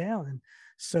to go down. And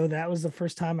so that was the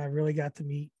first time I really got to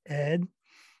meet Ed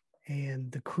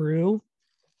and the crew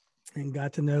and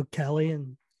got to know Kelly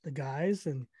and the guys.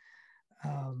 And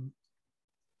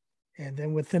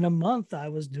then within a month, I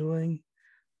was doing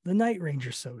the Night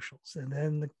Ranger socials. And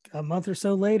then a month or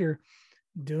so later,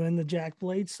 doing the Jack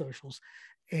Blade socials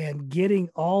and getting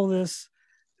all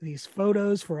these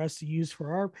photos for us to use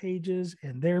for our pages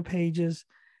and their pages.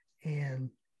 And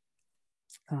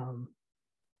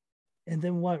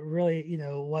then what really,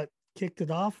 what kicked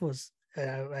it off was,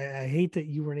 I hate that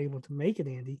you weren't able to make it,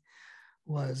 Andy,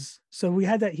 so we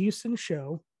had that Houston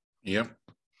show. Yep.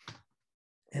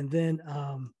 And then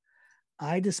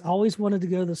I just always wanted to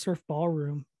go to the Surf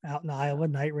Ballroom out in Iowa.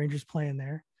 Night Rangers playing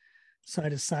there. So I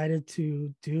decided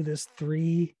to do this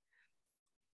 3-day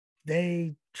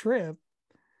trip.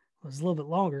 It was a little bit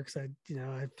longer because I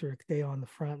threw a day on the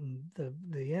front and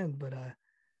the end. But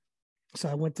so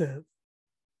I went to,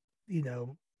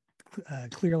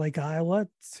 Clear Lake, Iowa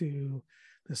to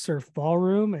the Surf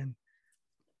Ballroom. And,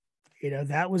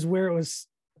 that was where it was,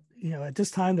 at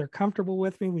this time, they're comfortable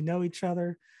with me. We know each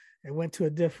other. I went to a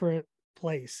different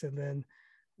place. And then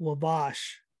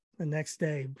Wabash the next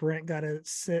day, Brent got to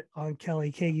sit on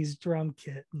Kelly Kagi's drum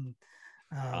kit. And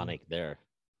Ironic there.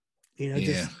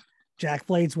 Jack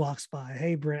Blades walks by.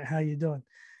 Hey, Brent, how you doing?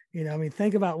 You know, I mean,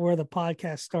 think about where the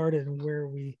podcast started and where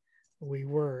we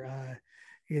were.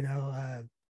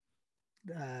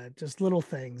 Just little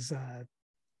things.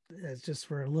 It's just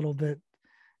for a little bit,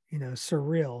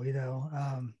 surreal.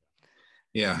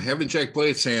 Yeah, having Jack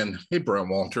Blade saying, "Hey, Brent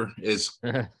Walter," is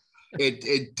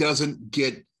it doesn't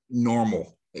get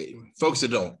normal, folks. It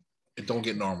don't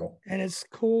get normal. And it's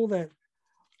cool that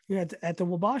at the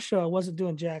Wabash show, I wasn't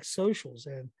doing Jack's socials,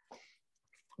 and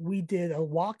we did a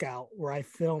walkout where I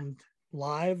filmed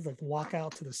live, like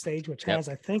walkout to the stage, which has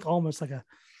I think almost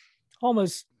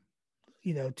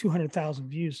 200,000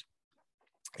 views,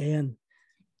 and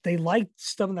they liked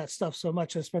some of that stuff so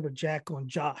much. I just remember Jack going,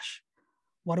 "Josh,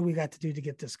 what do we got to do to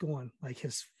get this going?" Like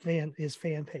his fan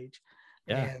page.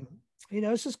 Yeah. And,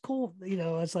 it's just cool.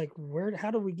 It's like, how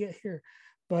do we get here?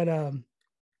 But,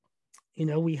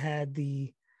 we had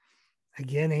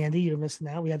again, Andy, you're missing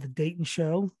out. We had the Dayton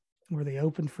show where they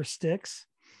opened for Styx.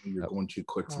 You're going too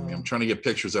quick for me. I'm trying to get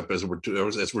pictures up as we're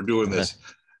doing this.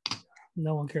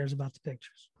 No one cares about the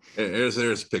pictures. There's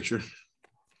a picture.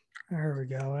 There we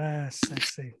go.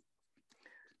 Sexy.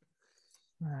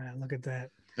 All right, look at that.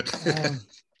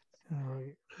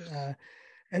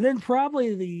 And then probably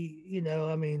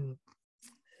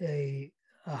a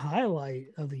highlight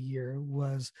of the year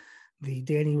was the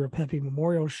Danny Rapepi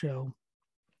Memorial Show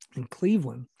in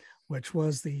Cleveland, which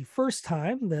was the first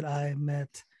time that I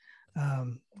met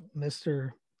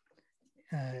Mr.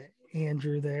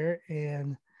 Andrew there,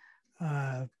 and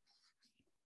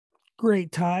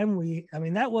great time.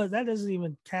 That doesn't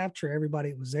even capture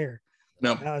everybody that was there.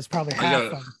 No, that was probably half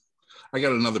of them. I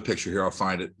got another picture here. I'll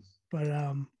find it. But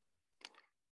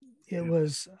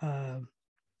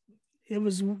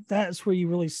that's where you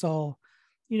really saw,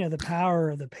 the power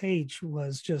of the page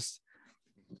was just,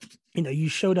 you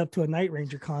showed up to a Night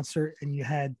Ranger concert and you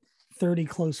had 30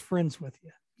 close friends with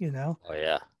you, Oh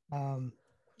yeah.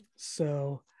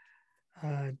 So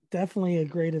definitely a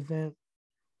great event.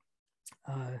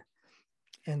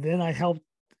 And then I helped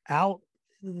out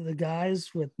the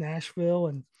guys with Nashville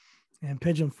and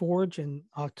Pigeon Forge in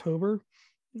October,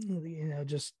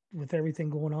 just with everything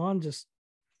going on, just,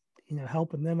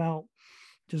 helping them out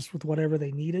just with whatever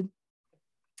they needed.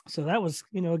 So that was,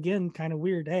 again, kind of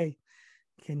weird. Hey,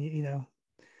 can you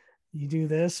do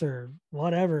this or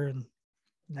whatever? And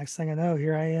next thing I know,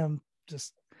 here I am,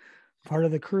 just part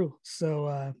of the crew.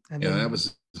 So, that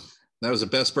was the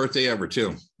best birthday ever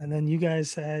too. And then you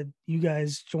guys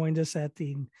joined us at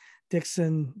the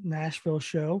Dixon Nashville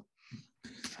show.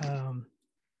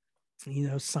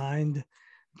 Signed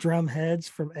drum heads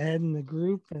from Ed and the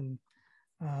group, and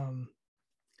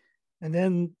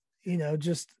then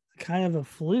just kind of a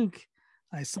fluke,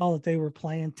 I saw that they were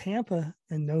playing Tampa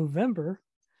in November,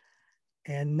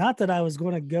 and not that I was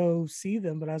going to go see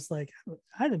them, but I was like,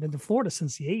 I hadn't been to Florida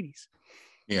since the 80s.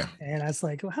 Yeah. And I was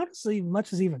like, well, how much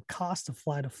does it even cost to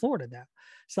fly to Florida now?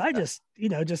 So I just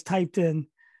typed in,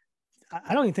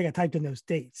 I don't even think I typed in those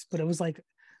dates, but it was like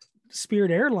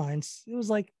Spirit Airlines. It was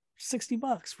like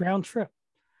 $60 round trip.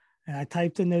 And I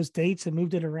typed in those dates and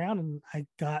moved it around, and I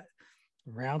got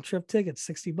round trip tickets,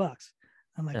 $60.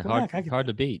 I'm like, hard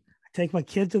to beat. I take my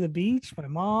kid to the beach. My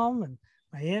mom and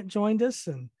my aunt joined us,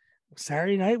 and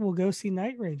Saturday night we'll go see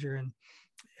Night Ranger. And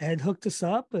Ed hooked us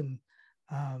up. And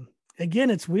again,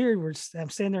 it's weird.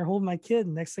 I'm standing there holding my kid,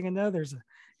 and next thing I know, there's a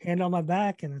hand on my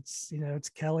back, and it's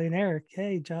Kelly and Eric.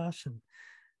 Hey, Josh. And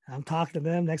I'm talking to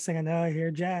them. Next thing I know, I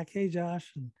hear Jack. Hey,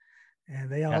 Josh.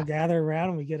 And they all gather around,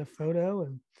 and we get a photo.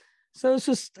 And so it's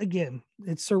just, again,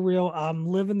 it's surreal. I'm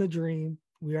living the dream.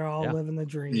 We are all living the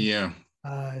dream. Yeah.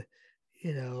 And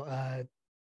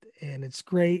it's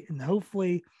great. And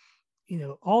hopefully,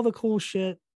 all the cool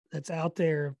shit that's out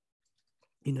there,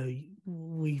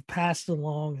 we pass it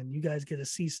along, and you guys get to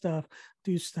see stuff,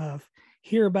 do stuff,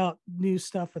 hear about new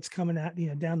stuff that's coming out,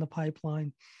 down the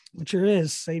pipeline, which there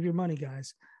is. Save your money,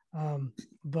 guys.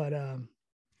 But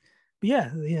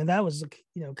yeah, that was,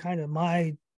 kind of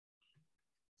my,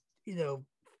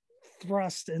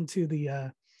 thrust into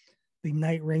the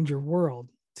Night Ranger world,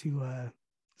 to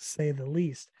say the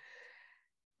least.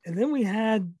 And then we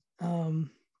had,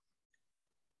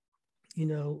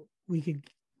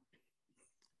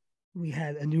 we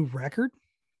had a new record,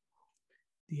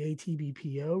 the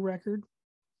ATBPO record.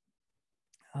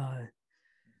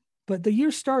 But the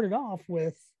year started off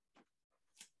with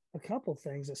a couple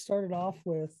things. It started off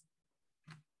with,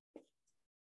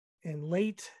 in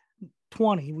late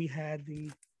 20, we had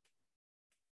the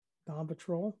Dawn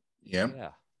Patrol.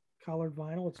 Yeah. Colored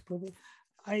vinyl. It's purple.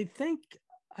 I think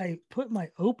I put my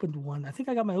opened one. I think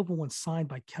I got my open one signed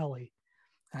by Kelly.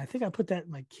 And I think I put that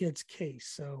in my kid's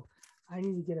case. So I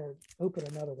need to open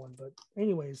another one. But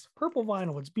anyways, purple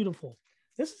vinyl, it's beautiful.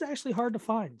 This is actually hard to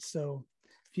find. So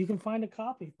if you can find a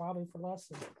copy, probably for less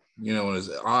than. You know, it's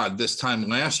odd. This time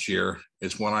last year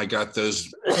is when I got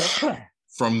those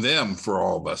from them for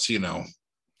all of us, you know.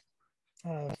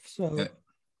 But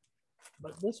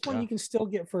this one you can still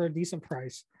get for a decent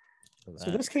price.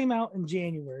 So this came out in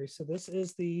January. So this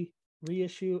is the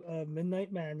reissue of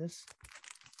Midnight Madness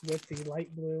with the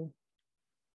light blue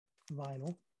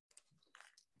vinyl.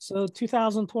 So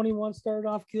 2021 started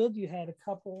off good. You had a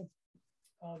couple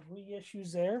of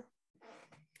reissues there.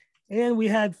 And we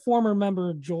had former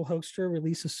member Joel Hoekstra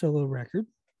release a solo record.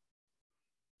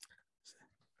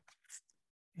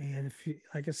 And if you,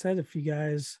 like I said, if you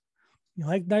guys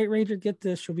like Night Ranger, get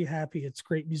this, you'll be happy. It's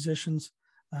great musicians.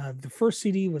 The first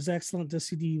CD was excellent. This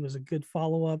CD was a good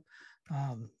follow-up.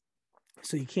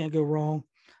 So you can't go wrong.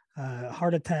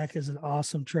 Heart Attack is an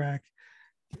awesome track.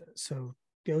 So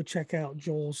go check out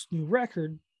Joel's new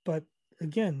record. But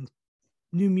again,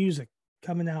 new music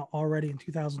coming out already in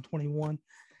 2021.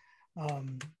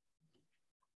 I'm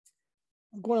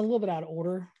going a little bit out of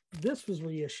order. This was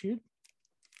reissued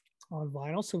on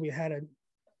vinyl. So we had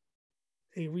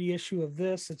a reissue of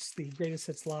this. It's the Greatest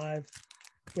Hits Live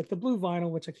with the blue vinyl,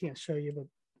 which I can't show you, but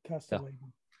custom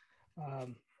label.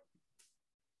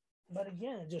 But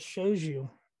again, it just shows you,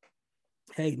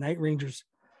 hey, Night Ranger's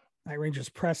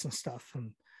pressing stuff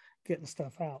and getting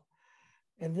stuff out.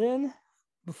 And then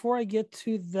before I get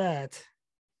to that,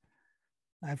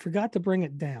 I forgot to bring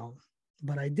it down,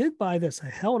 but I did buy this. I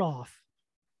held off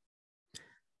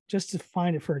just to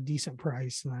find it for a decent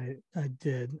price, and I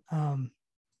did.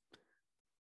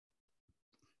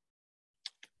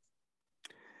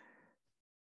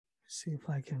 See if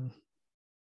I can.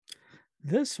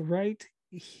 This right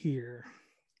here.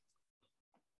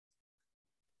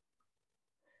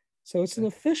 So it's an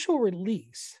official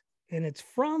release, and it's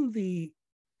from the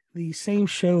same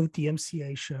show, the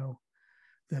MCA show,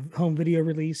 the home video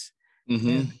release,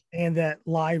 and that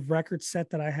live record set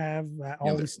that I have that I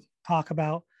always talk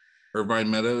about. Irvine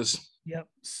Meadows. Yep.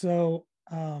 So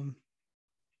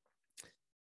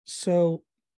so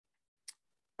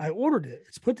I ordered it.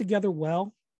 It's put together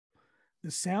well.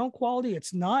 The sound quality,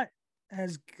 it's not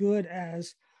as good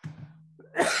as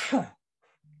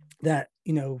that,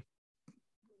 you know,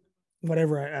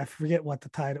 whatever. I forget what the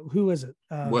title. Who is it?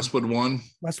 Westwood One.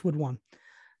 Westwood One.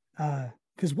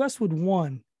 Because Westwood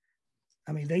One,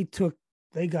 I mean, they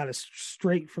got it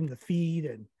straight from the feed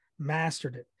and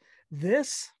mastered it.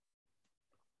 This,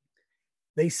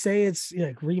 they say it's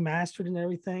like remastered and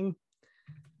everything,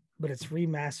 but it's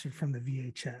remastered from the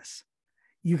VHS.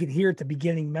 You can hear at the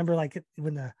beginning. Remember, like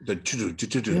when the yeah,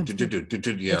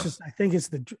 I think it's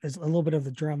a little bit of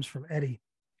the drums from Eddie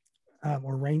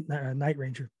or Night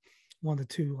Ranger, one of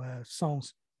the two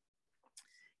songs.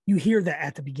 You hear that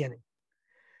at the beginning.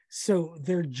 So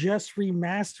they're just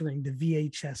remastering the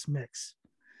VHS mix.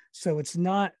 So it's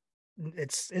not,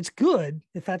 it's good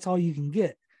if that's all you can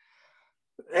get,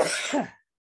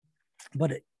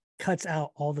 but it cuts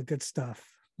out all the good stuff,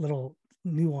 little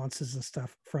nuances and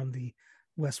stuff from the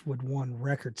Westwood One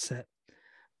record set.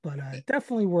 But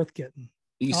definitely worth getting.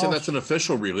 You said that's an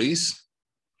official release?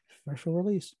 Official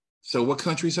release. So what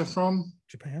countries are from?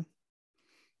 Japan.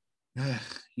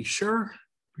 You sure?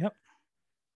 Yep.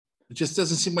 It just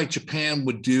doesn't seem like Japan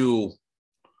would do.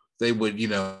 They would, you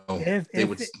know, if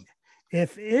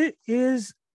it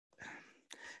is,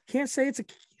 can't say it's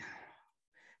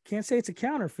a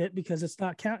counterfeit because it's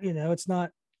not it's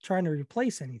not trying to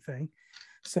replace anything.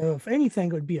 So if anything,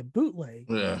 it would be a bootleg.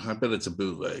 Yeah, I bet it's a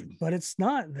bootleg. But it's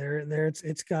not.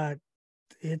 It's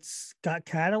got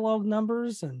catalog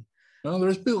numbers and. No,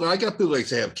 there's bootleg. I got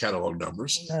bootlegs that have catalog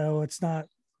numbers. No, it's not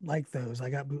like those. I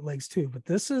got bootlegs too, but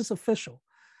this is official.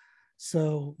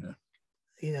 So,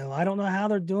 I don't know how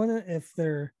they're doing it. If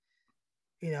they're,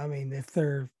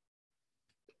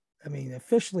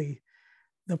 officially,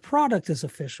 the product is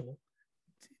official.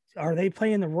 Are they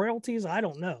paying the royalties? I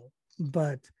don't know,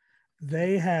 but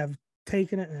they have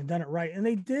taken it and done it right. And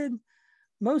they did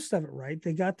most of it right.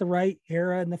 They got the right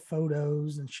era and the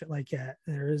photos and shit like that.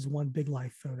 There is one Big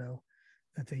Life photo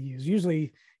that they use.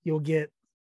 Usually you'll get,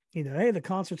 hey, the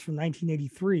concert's from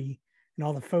 1983 and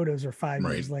all the photos are 5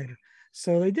 years later.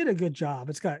 So they did a good job.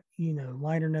 It's got,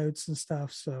 liner notes and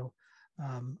stuff. So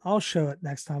I'll show it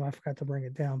next time. I forgot to bring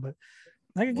it down, but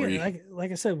like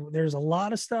I said, there's a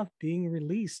lot of stuff being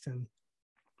released in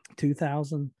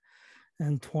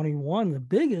 2021. The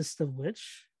biggest of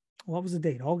which, what was the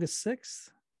date? August 6th.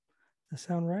 That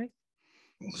sound right?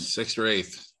 6th or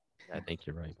 8th. I think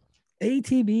you're right.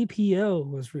 ATBPO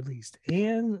was released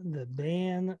and the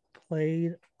band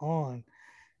played on.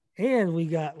 And we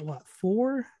got what,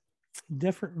 4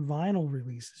 different vinyl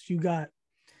releases. You got,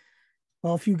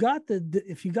 well, if you got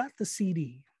the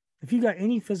CD, if you got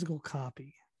any physical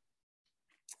copy,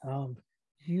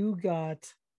 you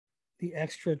got the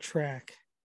extra track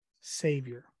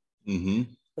Savior. Mm-hmm.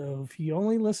 So if you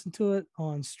only listen to it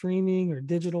on streaming or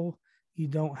digital, you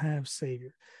don't have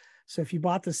Savior. So if you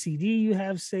bought the CD, you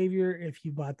have Savior. If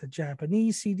you bought the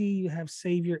Japanese CD, you have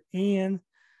Savior and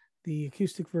the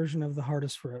acoustic version of The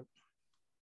Hardest Road.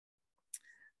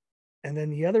 And then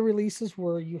the other releases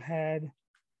were, you had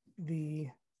the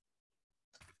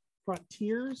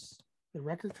Frontiers, the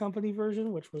record company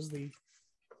version, which was the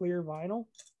clear vinyl.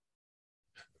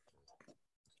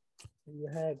 And you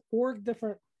had 4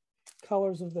 different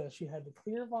colors of this. You had the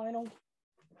clear vinyl.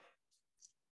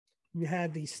 You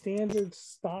had the standard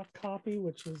stock copy,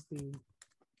 which is the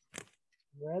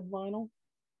red vinyl.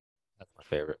 That's my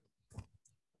favorite.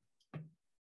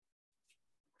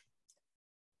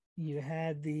 You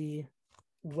had the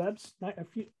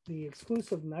the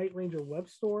exclusive Night Ranger web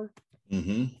store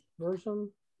version,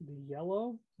 the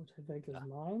yellow, which I think is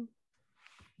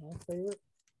my favorite.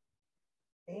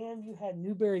 And you had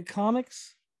Newberry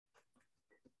Comics,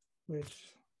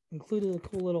 which included a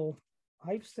cool little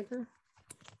hype sticker.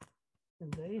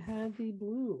 And they had the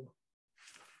blue.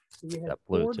 So you had that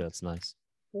blue too. That's nice.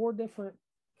 4 different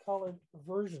colored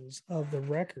versions of the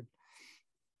record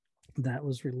that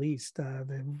was released.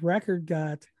 The record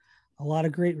got a lot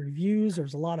of great reviews. There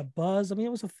was a lot of buzz. I mean,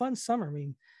 it was a fun summer. I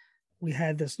mean, we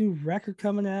had this new record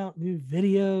coming out, new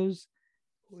videos.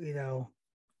 You know,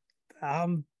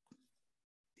 I'm,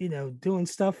 doing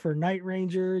stuff for Night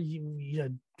Ranger. You know,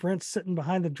 Brent's sitting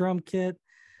behind the drum kit.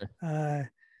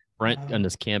 Brent on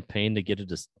this campaign to get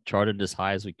it as charted as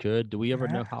high as we could. Do we ever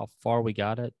know how far we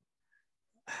got it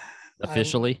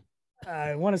officially?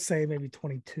 I want to say maybe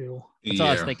 22. That's what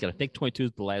I was thinking. I think 22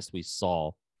 is the last we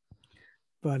saw.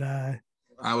 But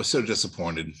I was so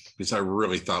disappointed because I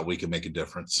really thought we could make a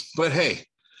difference. But hey,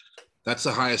 that's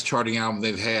the highest charting album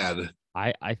they've had.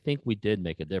 I think we did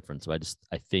make a difference.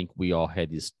 I think we all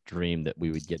had this dream that we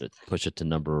would get it, push it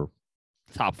to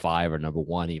top 5 or number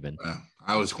 1 even.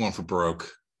 I was going for broke.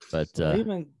 But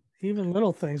even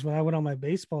little things. When I went on my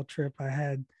baseball trip, I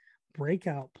had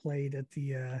Breakout played at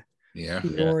the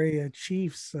Peoria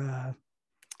Chiefs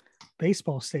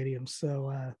baseball stadium.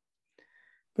 So,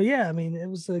 but yeah, I mean, it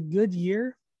was a good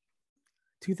year.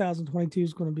 2022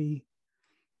 is going to be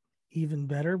even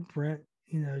better. Brent,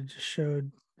 just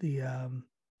showed the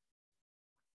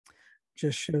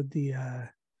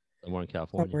Somewhere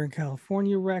in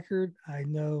California record. I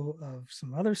know of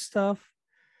some other stuff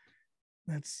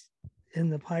that's in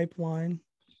the pipeline,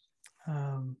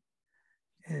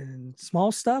 and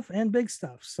small stuff and big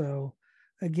stuff. So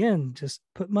again, just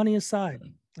put money aside.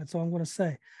 That's all I'm going to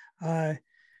say. A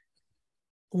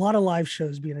lot of live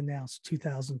shows being announced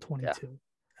 2022.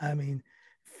 Yeah. I mean,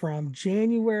 from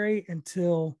January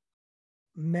until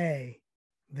May,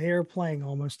 they're playing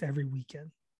almost every weekend.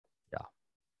 Yeah.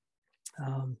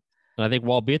 And I think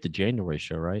we'll all be at the January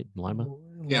show, right? Lima?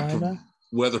 Yeah,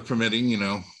 weather permitting,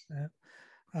 Yeah.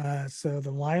 So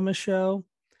the Lima show,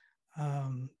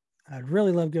 I'd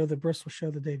really love to go to the Bristol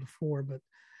show the day before, but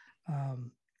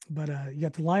you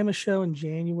got the Lima show in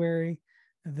January,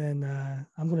 and then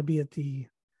I'm going to be at the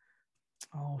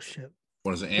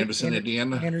what is it, Anderson,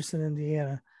 Indiana? Anderson,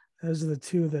 Indiana. Those are the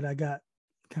 2 that I got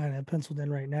kind of penciled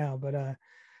in right now. But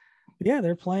yeah,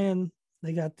 they're playing.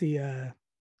 They got the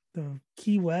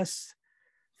Key West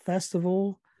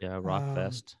Festival. Yeah, Rock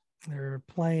Fest. They're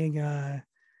playing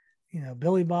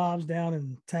Billy Bob's down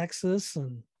in Texas,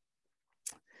 and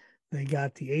they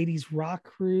got the 80s Rock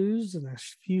Cruise and a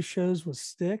few shows with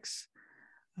Styx.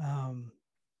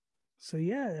 So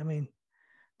yeah, I mean,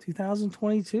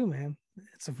 2022, man,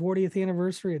 it's the 40th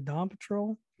anniversary of Dawn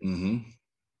Patrol. Mm-hmm.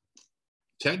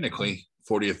 Technically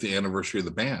 40th anniversary of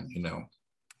the band,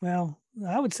 Well,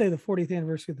 I would say the 40th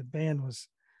anniversary of the band was.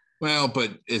 Well,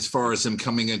 but as far as them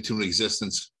coming into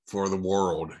existence for the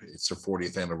world, it's their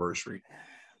 40th anniversary.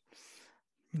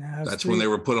 No, that's when they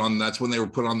were put on. That's when they were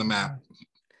put on the map.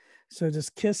 So does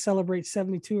Kiss celebrate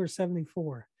 72 or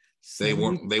 74? They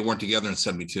weren't together in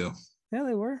 72. Yeah,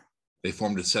 they were. They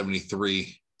formed in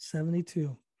 73.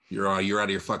 72. You're out of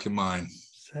your fucking mind.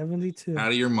 72.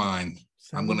 Out of your mind.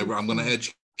 72. I'm gonna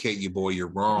educate you, boy. You're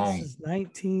wrong. This is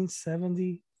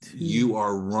 1972. You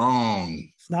are wrong.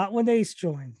 It's not when Ace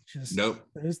joined. Just nope.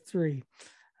 Those 3.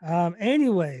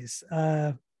 Anyways,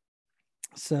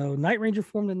 so Night Ranger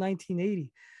formed in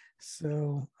 1980.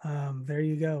 So there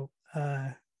you go.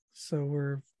 So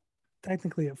we're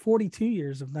technically at 42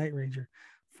 years of Night Ranger,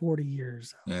 40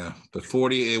 years. Yeah, but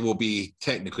 40, it will be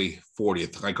technically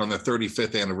 40th. Like on the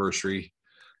 35th anniversary,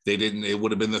 they didn't, it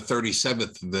would have been the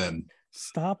 37th then.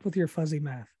 Stop with your fuzzy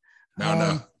math.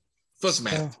 No. Fuzz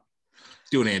math.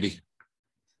 Do it, Andy.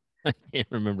 I can't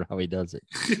remember how he does it.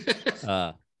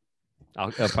 It'll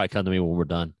probably come to me when we're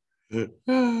done.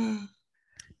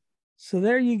 So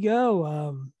there you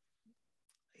go.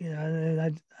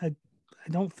 And I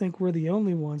don't think we're the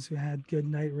only ones who had good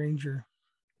Night Ranger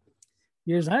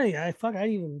years. I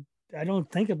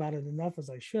don't think about it enough as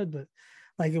I should, but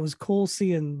like it was cool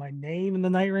seeing my name in the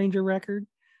Night Ranger record,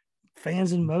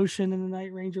 Fans in Motion in the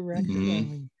Night Ranger record.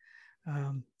 Mm-hmm. I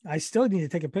mean, I still need to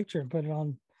take a picture and put it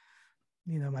on,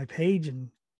 my page,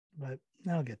 but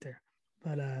I'll get there.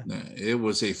 But it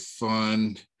was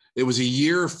a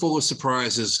year full of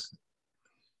surprises.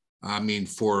 I mean,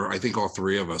 for I think all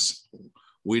three of us,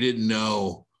 we didn't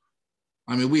know.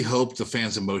 I mean, we hoped the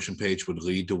Fans in Motion page would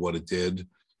lead to what it did,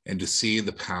 and to see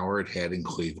the power it had in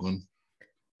Cleveland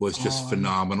was just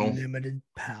phenomenal. Unlimited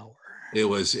power. It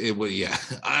was yeah,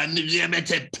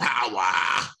 unlimited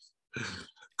power.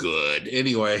 Good.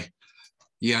 Anyway,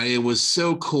 yeah, it was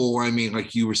so cool. I mean,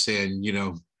 like you were saying,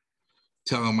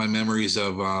 telling my memories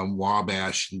of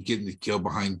Wabash and getting to go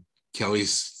behind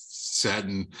Kelly's set,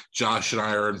 and Josh and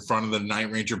I are in front of the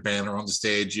Night Ranger banner on the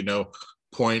stage,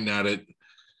 pointing at it.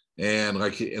 And I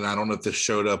don't know if this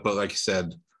showed up, but like I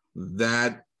said,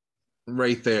 that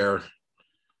right there,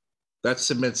 that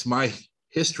cements my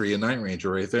history in Night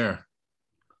Ranger right there.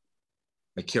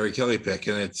 A Kerry Kelly pick,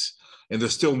 and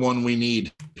there's still one we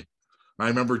need. I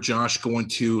remember Josh going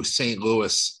to St.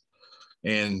 Louis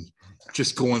and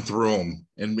just going through them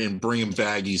and bringing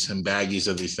baggies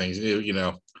of these things. It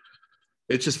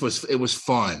was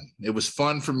fun. It was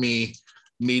fun for me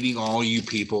meeting all you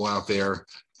people out there.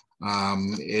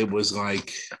 It was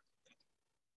like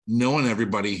knowing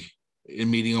everybody and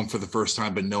meeting them for the first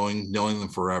time, but knowing them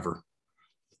forever.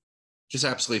 Just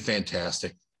absolutely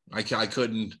fantastic. I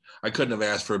couldn't have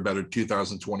asked for a better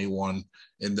 2021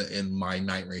 in my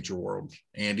Night Ranger world.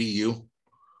 Andy, you?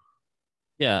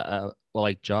 Yeah, well,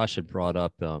 like Josh had brought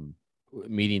up,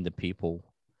 meeting the people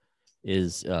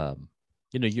is,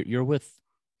 you're with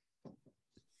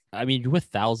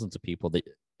thousands of people that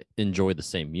enjoy the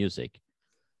same music,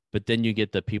 but then you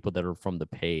get the people that are from the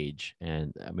page,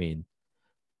 and I mean,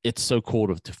 it's so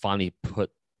cool to finally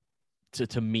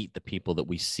to meet the people that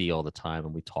we see all the time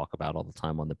and we talk about all the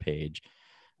time on the page.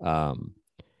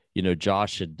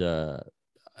 Josh had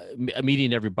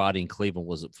meeting everybody in Cleveland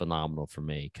was phenomenal for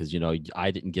me because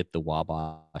I didn't get the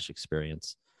Wabash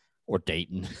experience or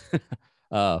Dayton,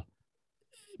 but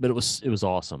it was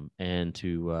awesome, and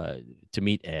to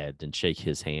meet Ed and shake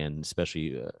his hand,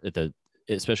 especially at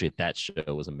that show,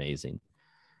 was amazing.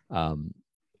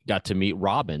 Got to meet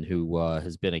Robin, who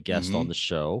has been a guest on the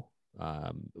show.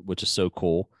 Which is so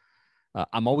cool.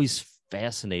 I'm always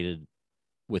fascinated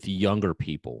with younger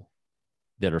people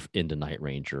that are into Night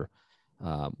Ranger,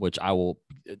 which I will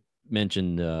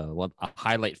mention. A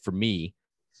highlight for me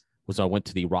was I went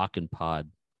to the Rockin'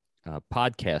 Pod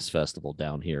podcast festival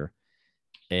down here,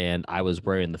 and I was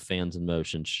wearing the Fans in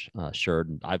Motion shirt,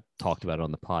 and I've talked about it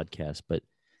on the podcast, but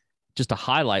just a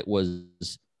highlight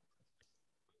was,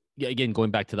 again,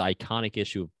 going back to the iconic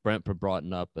issue Brent brought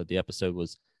up at the episode,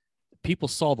 was people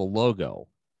saw the logo.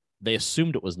 They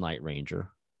assumed it was Night Ranger,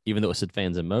 even though it said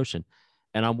Fans in Motion.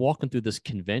 And I'm walking through this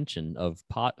convention of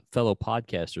fellow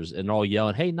podcasters, and they're all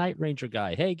yelling, "Hey, Night Ranger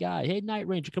guy. Hey, guy. Hey, Night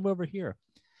Ranger, come over here."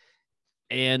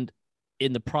 And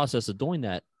in the process of doing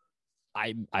that,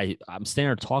 I'm standing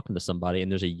there talking to somebody,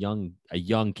 and there's a young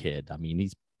kid. I mean,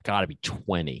 he's got to be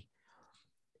 20.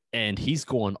 And he's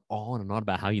going on and on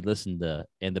about how he listened to,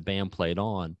 and the band played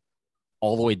on,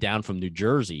 all the way down from New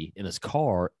Jersey in his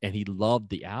car, and he loved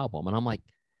the album. And I'm like,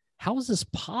 how is this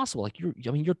possible? Like,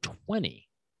 you're 20.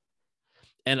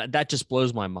 And that just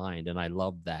blows my mind. And I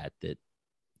love that,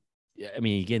 I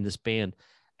mean, again, this band,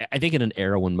 I think in an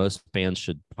era when most bands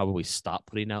should probably stop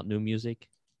putting out new music,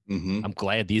 I'm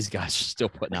glad these guys are still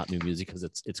putting out new music because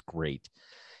it's great.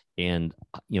 And,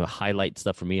 highlight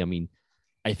stuff for me. I mean,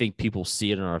 I think people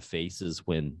see it in our faces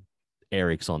when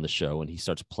Eric's on the show and he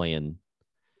starts playing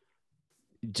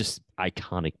just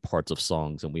iconic parts of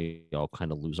songs, and we all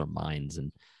kind of lose our minds.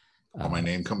 And my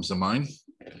name comes to mind.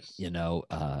 And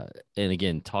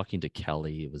again, talking to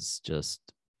Kelly, it was just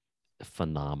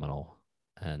phenomenal.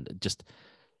 And just,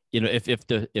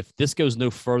 if this goes no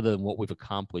further than what we've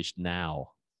accomplished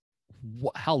now,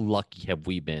 how lucky have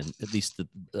we been, at least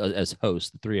as hosts,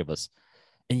 the three of us.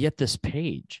 And yet this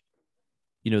page,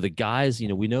 the guys,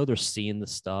 we know they're seeing the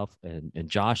stuff, and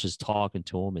Josh is talking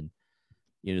to them, and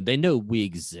they know we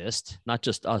exist, not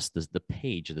just us, the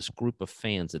page, this group of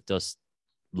fans that just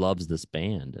loves this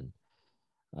band. And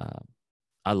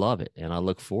I love it. And I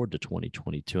look forward to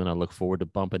 2022, and I look forward to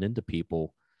bumping into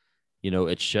people,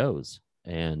 at shows.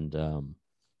 And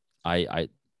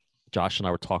Josh and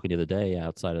I were talking the other day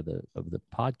outside of the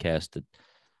podcast that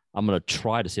I'm going to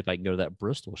try to see if I can go to that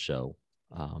Bristol show.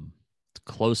 It's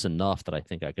close enough that I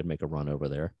think I could make a run over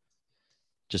there.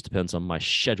 Just depends on my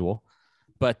schedule.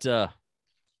 But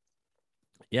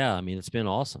yeah, I mean, it's been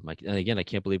awesome. And again, I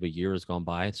can't believe a year has gone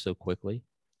by so quickly.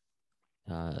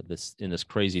 In this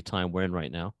crazy time we're in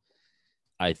right now.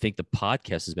 I think the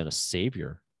podcast has been a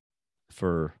savior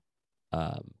for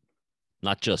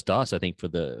not just us. I think for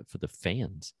the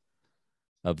fans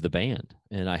of the band,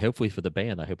 and I hope the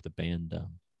band. I hope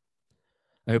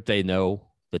they know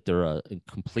that they're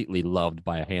completely loved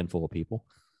by a handful of people.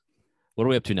 What are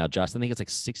we up to now, Josh? I think it's like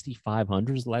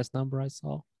 6,500 is the last number I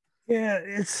saw. Yeah,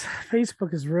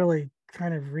 Facebook has really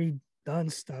kind of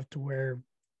redone stuff to where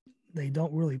they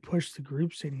don't really push the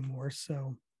groups anymore.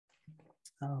 So,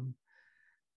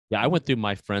 yeah, I went through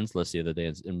my friends list the other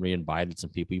day and re-invited some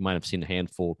people. You might have seen a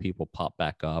handful of people pop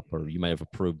back up, or you might have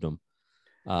approved them.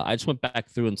 I just went back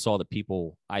through and saw the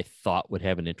people I thought would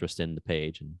have an interest in the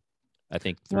page, and I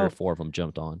think three or four of them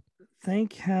jumped on.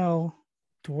 Think how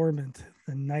dormant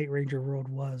the Night Ranger world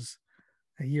was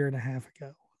a year and a half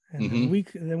ago, and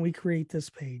then we create this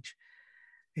page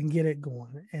and get it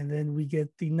going, and then we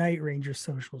get the Night Ranger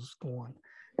socials going,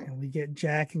 and we get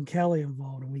Jack and Kelly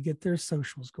involved, and we get their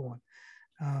socials going,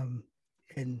 and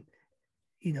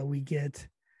we get.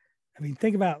 I mean,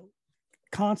 think about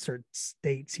concert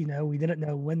dates. We didn't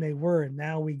know when they were, and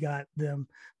now we got them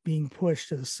being pushed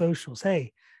to the socials.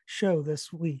 Hey, show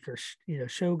this week, or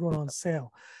show going on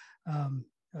sale.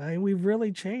 We've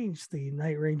really changed the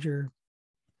Night Ranger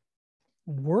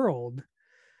world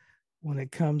when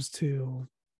it comes to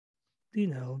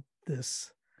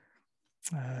this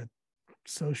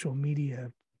social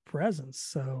media presence.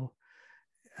 So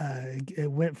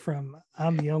it went from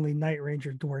I'm the only Night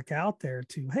Ranger dork out there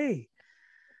to, hey,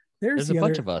 there's a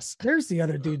bunch of us. There's the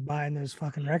other dude buying those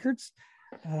fucking records.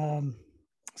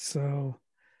 So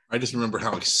I just remember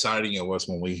how exciting it was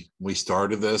when we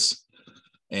started this,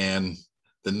 and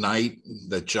the night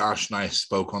that Josh and I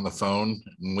spoke on the phone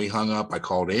and we hung up, I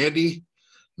called Andy,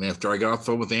 and after I got off the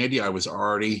phone with Andy, I was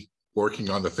already working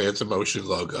on the Fans of Motion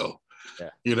logo. Yeah.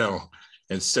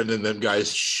 And sending them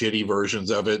guys shitty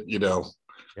versions of it,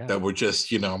 that were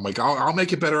just, I'm like, I'll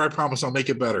make it better. I promise I'll make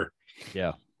it better.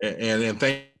 Yeah. And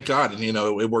thank God, and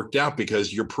it worked out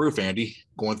because you're proof, Andy,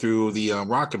 going through the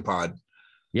Rockin' Pod.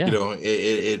 Yeah,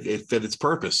 it fit its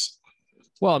purpose.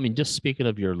 Well, I mean, just speaking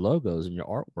of your logos and your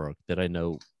artwork, that I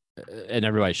know, and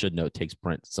everybody should know, it takes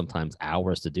Brent sometimes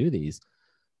hours to do these.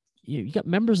 You got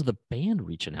members of the band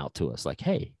reaching out to us like,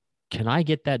 "Hey, can I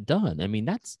get that done?" I mean,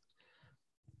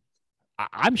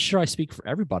 I'm sure I speak for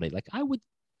everybody. Like, I would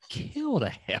kill to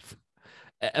have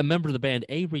a member of the band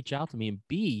reach out to me, and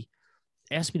B,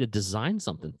 ask me to design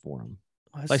something for him.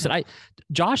 Like I said,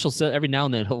 Josh will say every now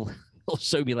and then he'll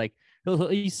show me, like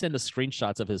he'll send us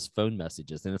screenshots of his phone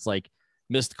messages, and it's like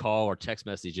missed call or text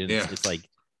message, and it's like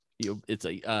it's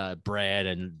like Brad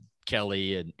and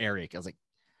Kelly and Eric. I was like,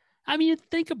 I mean,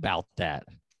 think about that.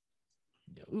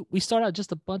 We start out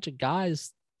just a bunch of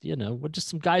guys, we're just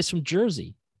some guys from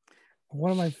Jersey.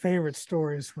 One of my favorite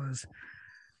stories was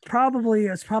probably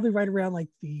right around like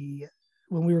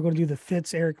when we were going to do the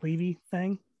Fitz Eric Levy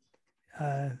thing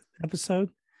episode,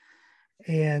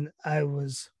 and I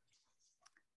was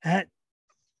at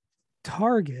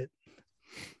Target.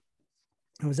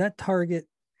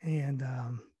 And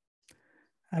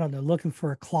I don't know, looking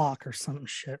for a clock or some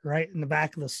shit right in the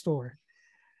back of the store.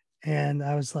 And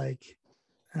I was like,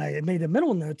 I made a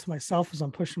mental note to myself as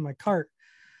I'm pushing my cart.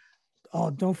 Oh,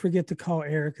 don't forget to call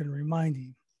Eric and remind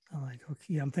him. I'm like,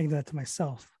 okay, I'm thinking that to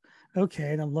myself.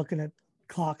 Okay. And I'm looking at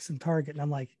clocks in Target, and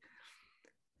I'm like,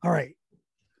 all right,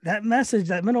 that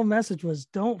mental message was,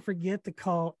 don't forget to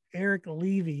call Eric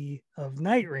Levy of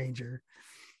Night Ranger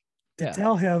to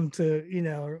tell him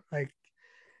to,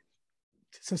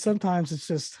 so sometimes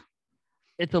it's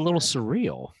a little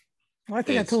surreal. Well, I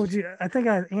think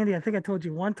Andy, I think I told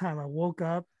you one time I woke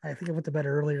up, I think I went to bed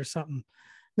early or something.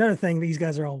 Another thing, these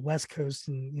guys are all West Coast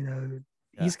and,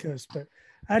 East Coast, but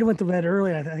I went to bed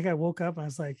early. I think I woke up and I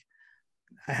was like,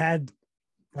 I had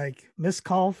like missed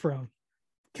call from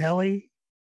Kelly,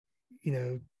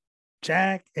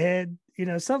 Jack, Ed,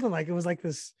 something like, it was like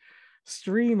this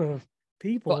stream of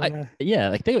people. Well, like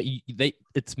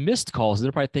it's missed calls.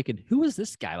 They're probably thinking, who is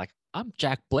this guy? Like, I'm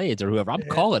Jack Blades or whoever. I'm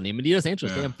calling him and he doesn't answer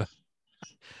his damn phone.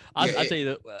 I'll tell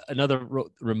you another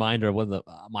reminder of one of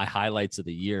my highlights of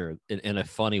the year in a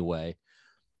funny way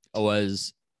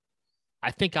was,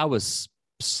 I think I was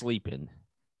sleeping,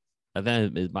 and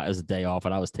then it was a day off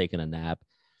and I was taking a nap.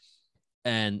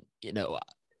 And,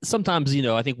 sometimes,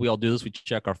 I think we all do this. We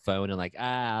check our phone and like,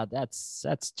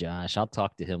 that's Josh. I'll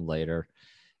talk to him later.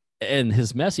 And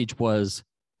his message was,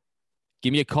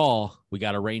 give me a call. We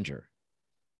got a Ranger.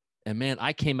 And man,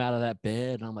 I came out of that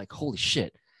bed and I'm like, holy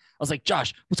shit. I was like,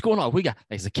 Josh, what's going on?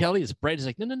 Is it Kelly? Is it Brad? He's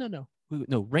like, no.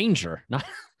 No, Ranger. Not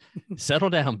settle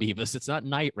down, Beavis. It's not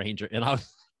Night Ranger. And I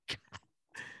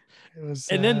was,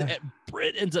 then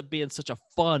Britt ends up being such a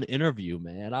fun interview,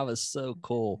 man. I was so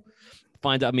cool.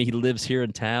 Find out, he lives here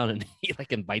in town and he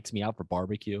like invites me out for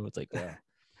barbecue. It's like,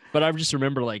 but I just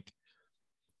remember like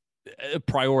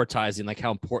prioritizing like how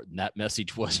important that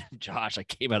message was. Josh, I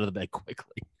came out of the bed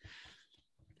quickly.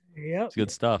 Yep. It's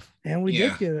good stuff. And we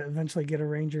did eventually get a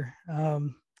Ranger.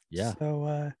 Yeah.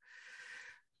 So,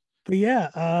 but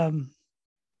yeah.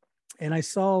 And I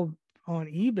saw on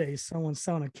eBay someone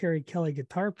selling a Kerry Kelly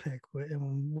guitar pick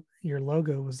and your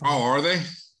logo was on. Oh, are they?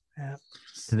 Yeah.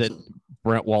 Is it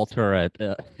Brent Walter at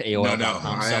AOL? No.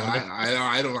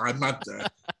 I don't. I'm not.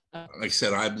 Like I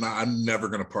said, I'm never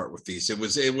going to part with these. It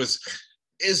was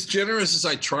as generous as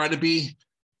I try to be.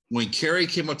 When Kerry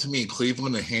came up to me in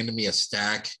Cleveland and handed me a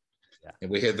stack,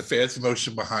 and we had the Fans of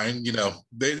Motion behind,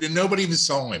 nobody even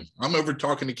saw him. I'm over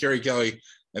talking to Kerry Kelly,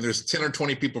 and there's 10 or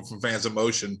 20 people from Fans of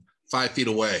Motion 5 feet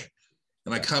away.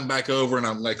 And I come back over and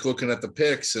I'm like looking at the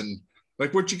pics and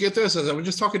like, where'd you get this? I was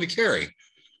just talking to Kerry.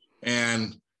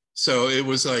 And so it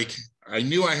was like, I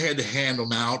knew I had to hand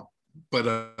them out, but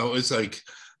I was like,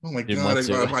 oh my God.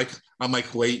 I'm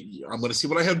like, wait, I'm going to see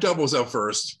what I have doubles up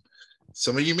first.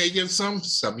 Some of you may get some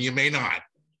of you may not,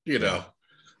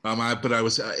 but I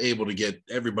was able to get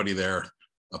everybody there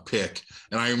a pick.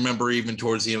 And I remember even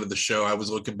towards the end of the show, I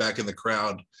was looking back in the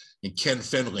crowd and Ken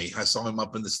Finley, I saw him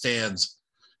up in the stands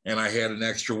and I had an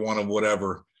extra one of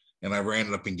whatever. And I ran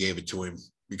it up and gave it to him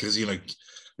because, like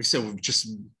I said, we've just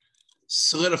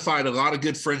solidified a lot of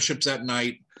good friendships that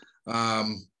night.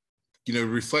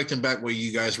 Reflecting back what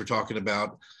you guys were talking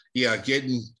about. Yeah.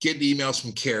 Getting emails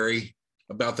from Kerry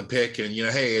about the pick and,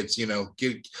 hey, it's,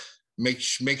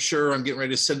 make sure I'm getting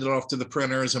ready to send it off to the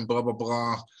printers and blah, blah,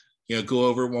 blah. Go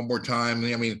over it one more time.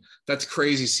 I mean, that's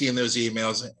crazy seeing those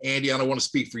emails. Andy, I don't want to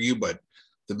speak for you, but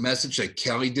the message that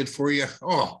Kelly did for you.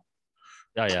 Oh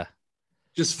yeah.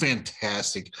 Just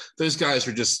fantastic. Those guys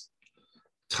are just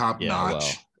top notch.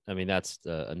 Well, I mean, that's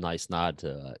a nice nod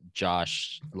to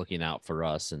Josh looking out for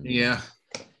us. And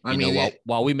I mean,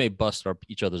 while we may bust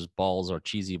each other's balls or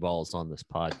cheesy balls on this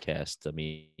podcast, I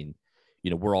mean,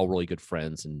 we're all really good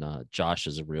friends, and Josh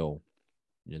is a real,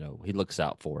 he looks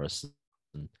out for us.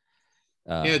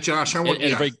 And, Josh,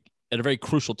 at a very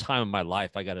crucial time in my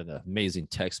life, I got an amazing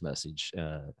text message,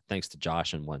 thanks to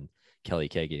Josh and one Kelly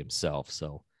Kagi himself.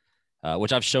 So,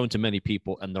 which I've shown to many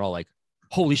people, and they're all like,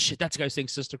 "Holy shit, that's the guy saying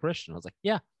Sister Christian." I was like,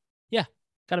 "Yeah,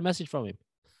 got a message from him."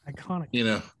 Iconic.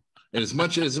 And as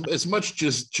much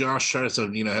just Josh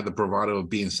Sharson, had the bravado of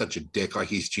being such a dick, like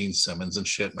he's Gene Simmons and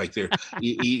shit, like they're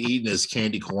eating his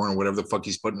candy corn or whatever the fuck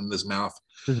he's putting in his mouth.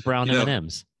 His brown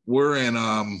M&Ms. We're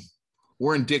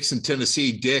in Dixon,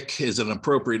 Tennessee. Dick is an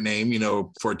appropriate name,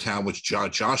 for a town which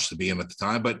Josh to be in at the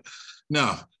time. But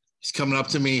no, he's coming up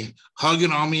to me,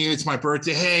 hugging on me. It's my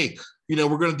birthday. Hey,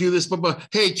 we're going to do this. But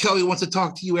hey, Kelly wants to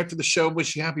talk to you after the show.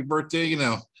 Wish you happy birthday.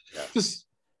 Just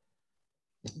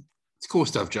it's cool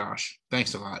stuff, Josh.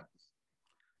 Thanks a lot.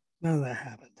 None of that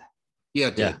happened. Yeah,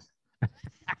 it did.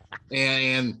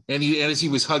 and as he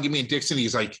was hugging me in Dixon,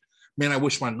 he's like, man, I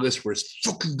wish my list were as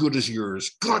fucking good as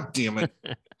yours. God damn it.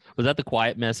 Was that the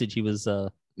quiet message he was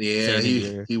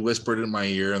he whispered in my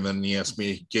ear and then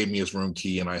he gave me his room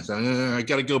key and I said, I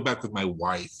got to go back with my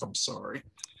wife. I'm sorry.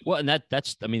 Well, and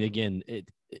that's I mean, again,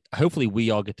 hopefully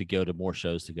we all get to go to more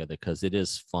shows together because it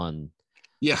is fun.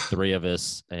 Yeah. 3 of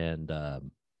us and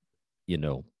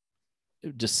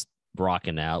just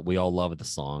rocking out. We all love the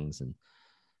songs. And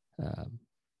of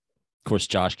course,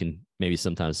 Josh can maybe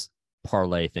sometimes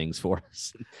parlay things for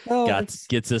us.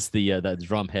 Gets us the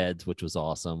drum heads, which was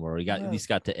awesome. Or at least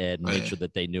got to Ed and make sure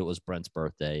that they knew it was Brent's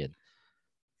birthday.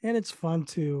 And it's fun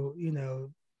to,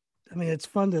 it's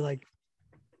fun to like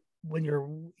when you're,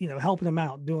 helping them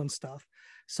out doing stuff.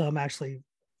 So I'm actually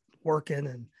working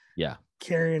and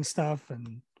carrying stuff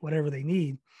and whatever they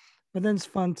need. But then it's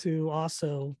fun to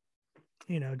also,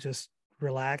 just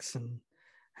relax and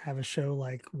have a show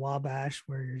like Wabash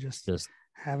where you're just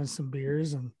having some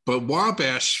beers. But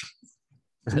Wabash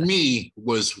for me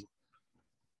was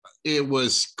it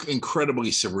was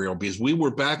incredibly surreal because we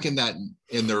were back in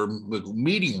their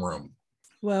meeting room.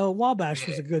 Well, Wabash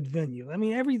was a good venue. I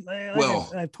mean,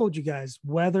 I've told you guys,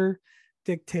 weather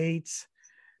dictates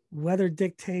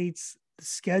the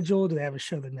schedule. Do they have a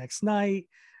show the next night?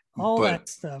 All that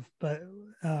stuff. But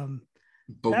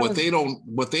what they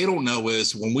don't know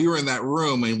is when we were in that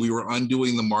room and we were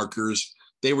undoing the markers,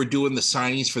 they were doing the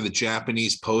signings for the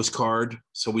Japanese postcard.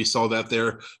 So we saw that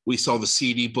there. We saw the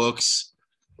CD books.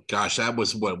 Gosh, that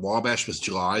was Wabash was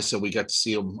July. So we got to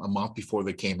see them a month before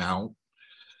they came out.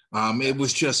 It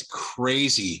was just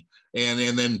crazy. And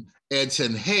then Ed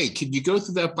said, hey, can you go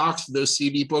through that box of those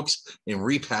CD books and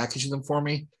repackage them for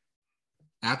me?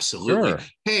 Absolutely. Sure.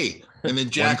 Hey, and then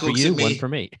Jack looks at me. One for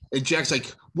me. And Jack's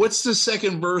like, what's the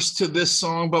second verse to this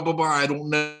song? Blah, blah, blah. I don't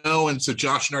know. And so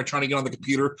Josh and I are trying to get on the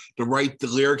computer to write the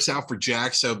lyrics out for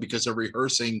Jack. So because they're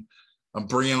rehearsing, I'm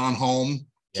bringing on home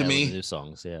to me. New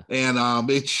songs, yeah. And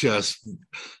it's just,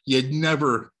 your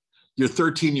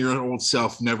 13-year-old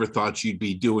self never thought you'd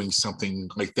be doing something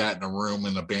like that in a room,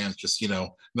 and the band's just, they're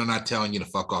not telling you to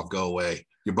fuck off, go away.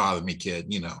 You're bothering me,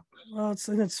 kid, Well,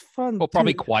 it's fun. Well,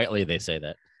 probably quietly they say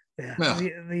that. Yeah. No.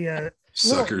 The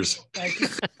suckers.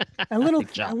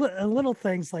 Little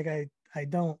things like I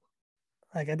don't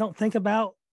think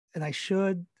about, and I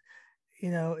should,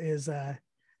 is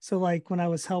so like when I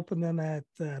was helping them at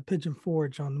Pigeon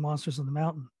Forge on Monsters on the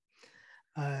Mountain,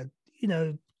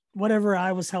 whatever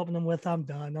I was helping them with, I'm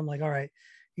done. I'm like, all right,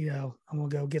 I'm gonna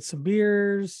go get some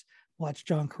beers, watch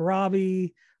John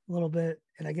Corabi a little bit,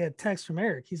 and I get a text from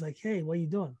Eric. He's like, hey, what are you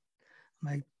doing? I'm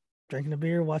like, drinking a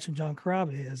beer, watching John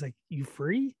Corabi. I was like, you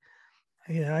free?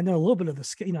 I know a little bit of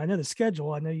the, I know the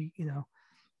schedule. I know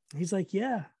He's like,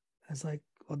 yeah. I was like,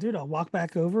 well, dude, I'll walk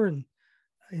back over, and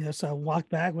so I walked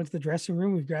back, went to the dressing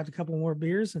room. We grabbed a couple more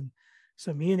beers, and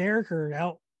so me and Eric are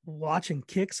out watching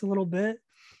Kicks a little bit.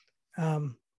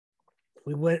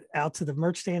 We went out to the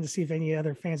merch stand to see if any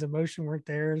other Fans of Motion weren't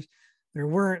there. There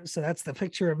weren't, so that's the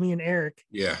picture of me and Eric.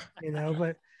 Yeah.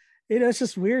 But it's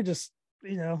just weird. Just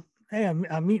hey,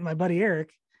 I'm meeting my buddy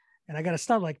Eric, and I got to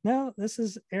stop. Like, no, this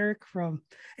is Eric from,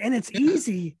 and it's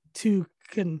easy to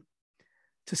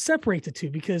separate the two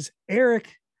because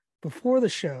Eric before the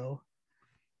show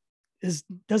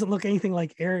doesn't look anything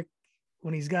like Eric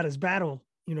when he's got his battle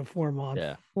uniform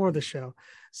on for the show.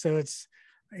 So it's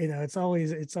it's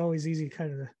always easy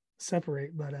kind of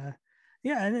separate, but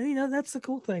and that's the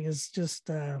cool thing is just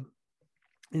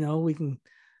we can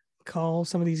call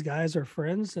some of these guys our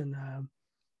friends, and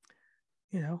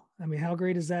how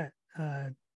great is that?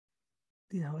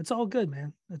 It's all good,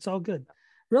 man. It's all good.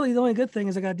 Really, the only good thing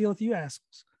is I got to deal with you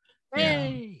assholes.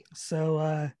 Hey.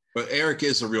 But Eric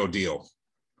is the real deal.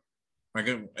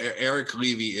 Eric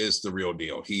Levy is the real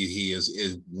deal. He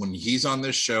is when he's on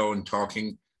this show and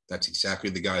talking, that's exactly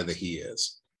the guy that he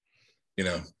is,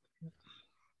 and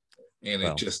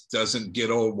it just doesn't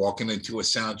get old walking into a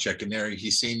sound check and there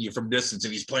he's seeing you from distance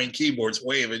and he's playing keyboards,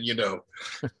 waving,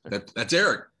 that's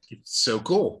Eric. It's so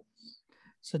cool.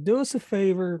 So do us a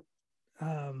favor,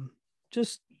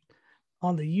 just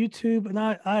on the YouTube, and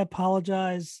I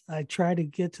apologize. I try to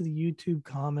get to the YouTube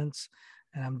comments,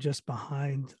 and I'm just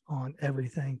behind on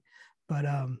everything. But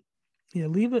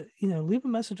leave a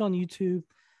message on YouTube,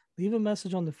 leave a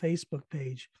message on the Facebook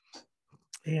page,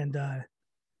 and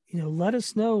let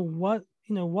us know what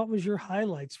was your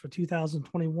highlights for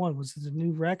 2021. Was it a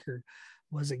new record?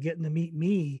 Was it getting to meet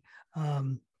me?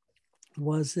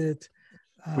 Was it?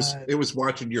 It was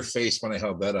watching your face when I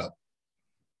held that up.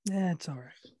 Yeah, it's all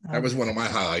right. That was one of my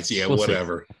highlights. Yeah, we'll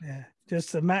whatever. See. Yeah,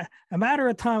 just a matter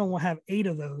of time, and we'll have 8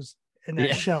 of those in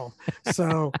that shelf.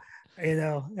 So,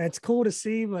 it's cool to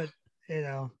see, but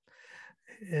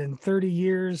in 30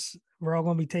 years, we're all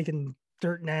going to be taking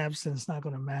dirt naps, and it's not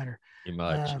going to matter. Pretty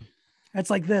much. It's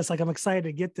like this. Like, I'm excited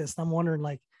to get this. And I'm wondering,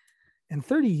 like, in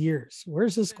 30 years,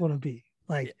 where's this going to be?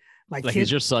 Like, my kid,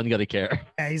 is your son going to care?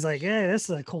 Yeah, he's like, yeah, this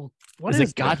is a cool. What is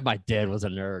it? God, my dad was a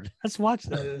nerd. Let's watch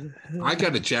I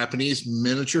got a Japanese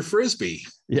miniature frisbee.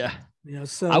 Yeah.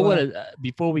 So I want to,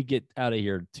 before we get out of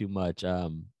here too much,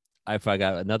 I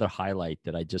forgot another highlight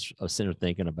that I was sitting there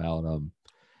thinking about.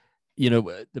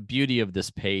 The beauty of this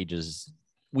page is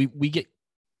we get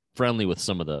friendly with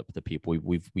some of the people.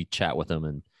 We chat with them,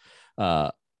 and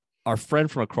our friend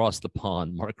from across the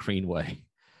pond, Mark Greenway,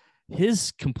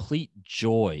 his complete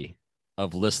joy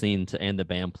of listening to And the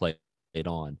Band Played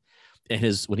On,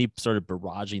 and when he started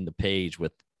barraging the page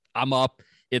with, I'm up,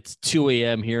 it's 2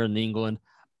 a.m. here in England,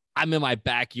 I'm in my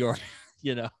backyard,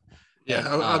 Yeah,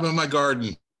 I'm in my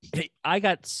garden. I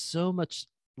got so much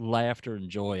laughter and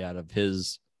joy out of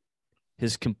his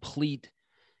complete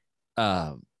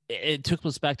it took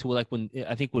us back to like when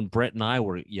I think when Brent and I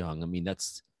were young. I mean,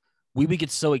 we would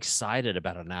get so excited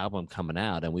about an album coming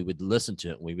out, and we would listen to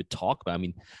it and we would talk about it. I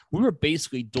mean, we were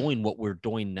basically doing what we're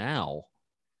doing now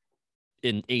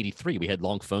in 83. We had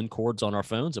long phone cords on our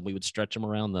phones and we would stretch them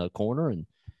around the corner.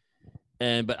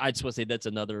 But I just want to say that's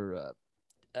another,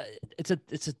 it's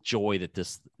a joy that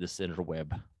this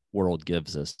interweb world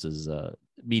gives us, is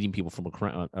meeting people from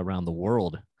around the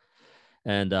world.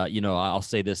 And, I'll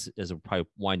say this as I'm probably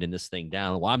winding this thing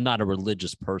down. Well, I'm not a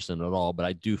religious person at all, but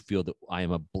I do feel that I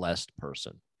am a blessed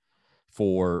person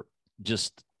for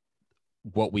just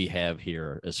what we have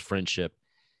here as friendship,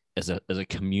 as a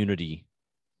community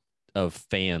of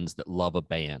fans that love a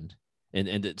band. And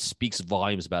it speaks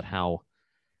volumes about how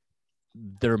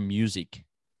their music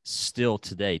still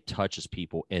today touches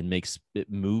people and it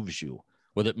moves you,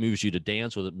 whether it moves you to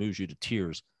dance, whether it moves you to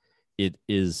tears. It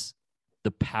is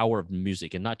the power of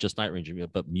music, and not just Night Ranger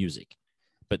music, but music.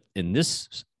 But in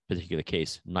this particular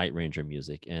case, Night Ranger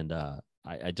music. And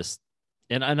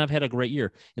I've had a great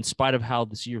year in spite of how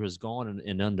this year has gone,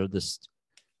 and under this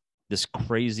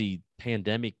crazy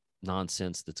pandemic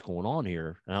nonsense that's going on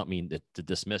here. I don't mean to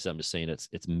dismiss it. I'm just saying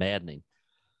it's maddening.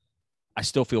 I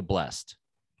still feel blessed.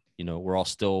 We're all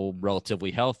still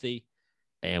relatively healthy,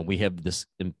 and we have this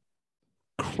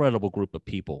incredible group of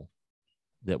people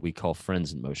that we call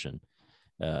Friends in Motion,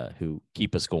 who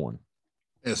keep us going.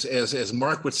 As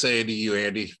Mark would say to you,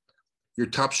 Andy, you're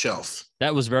top shelf.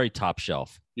 That was very top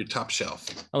shelf. You're top shelf.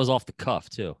 That was off the cuff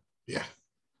too. Yeah.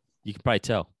 You can probably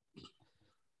tell.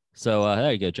 So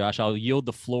there you go, Josh. I'll yield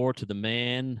the floor to the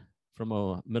man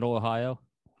from Middle Ohio.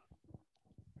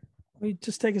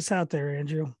 Just take us out there,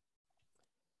 Andrew.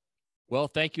 Well,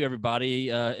 thank you, everybody.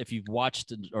 If you've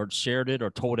watched or shared it or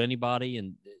told anybody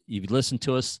and you've listened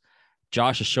to us,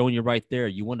 Josh is showing you right there.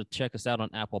 You want to check us out on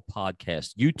Apple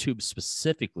Podcasts, YouTube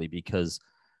specifically, because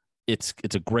it's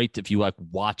a great, if you like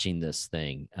watching this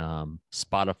thing,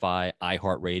 Spotify,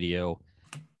 iHeartRadio.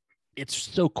 It's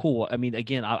so cool. I mean,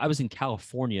 again, I was in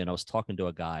California and I was talking to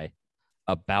a guy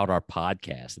about our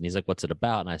podcast, and he's like, "What's it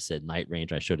about?" And I said, "Night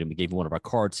Ranger." I showed him, we gave him one of our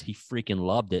cards. He freaking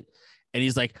loved it. And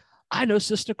he's like, "I know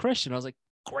Sister Christian." I was like,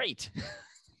 "Great."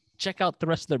 Check out the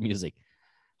rest of their music.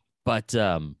 But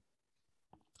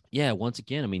yeah, once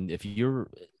again, I mean, if you're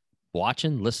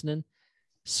watching, listening,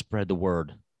 spread the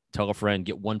word. Tell a friend,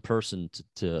 get one person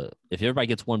to if everybody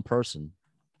gets one person,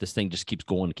 this thing just keeps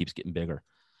going, it keeps getting bigger.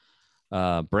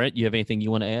 Brent, you have anything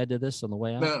you want to add to this on the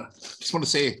way out? No, just want to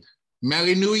say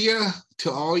Merry New Year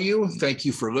to all you. Thank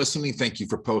you for listening. Thank you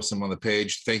for posting on the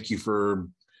page. Thank you for,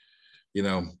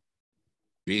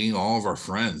 being all of our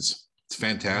friends. It's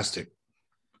fantastic.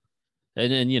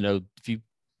 And then, if you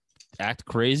act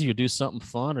crazy or do something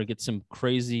fun or get some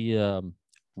crazy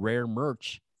rare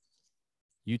merch,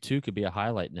 you too could be a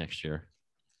highlight next year.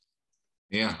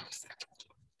 Yeah.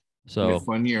 So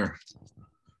fun year.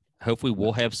 Hopefully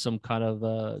we'll have some kind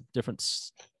of different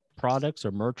products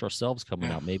or merch ourselves coming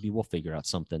out. Maybe we'll figure out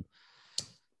something.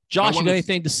 Josh, you got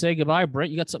anything to say goodbye?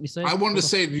 Brent, you got something to say? I wanted to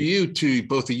say to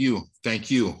both of you, thank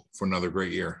you for another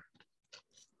great year.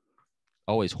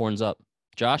 Always horns up.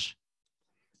 Josh?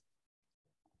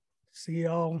 See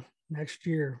y'all next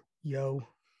year, yo.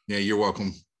 Yeah, you're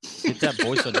welcome. Get that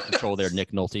voice under control there,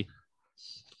 Nick Nolte.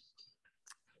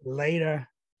 Later.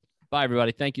 Bye,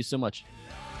 everybody. Thank you so much.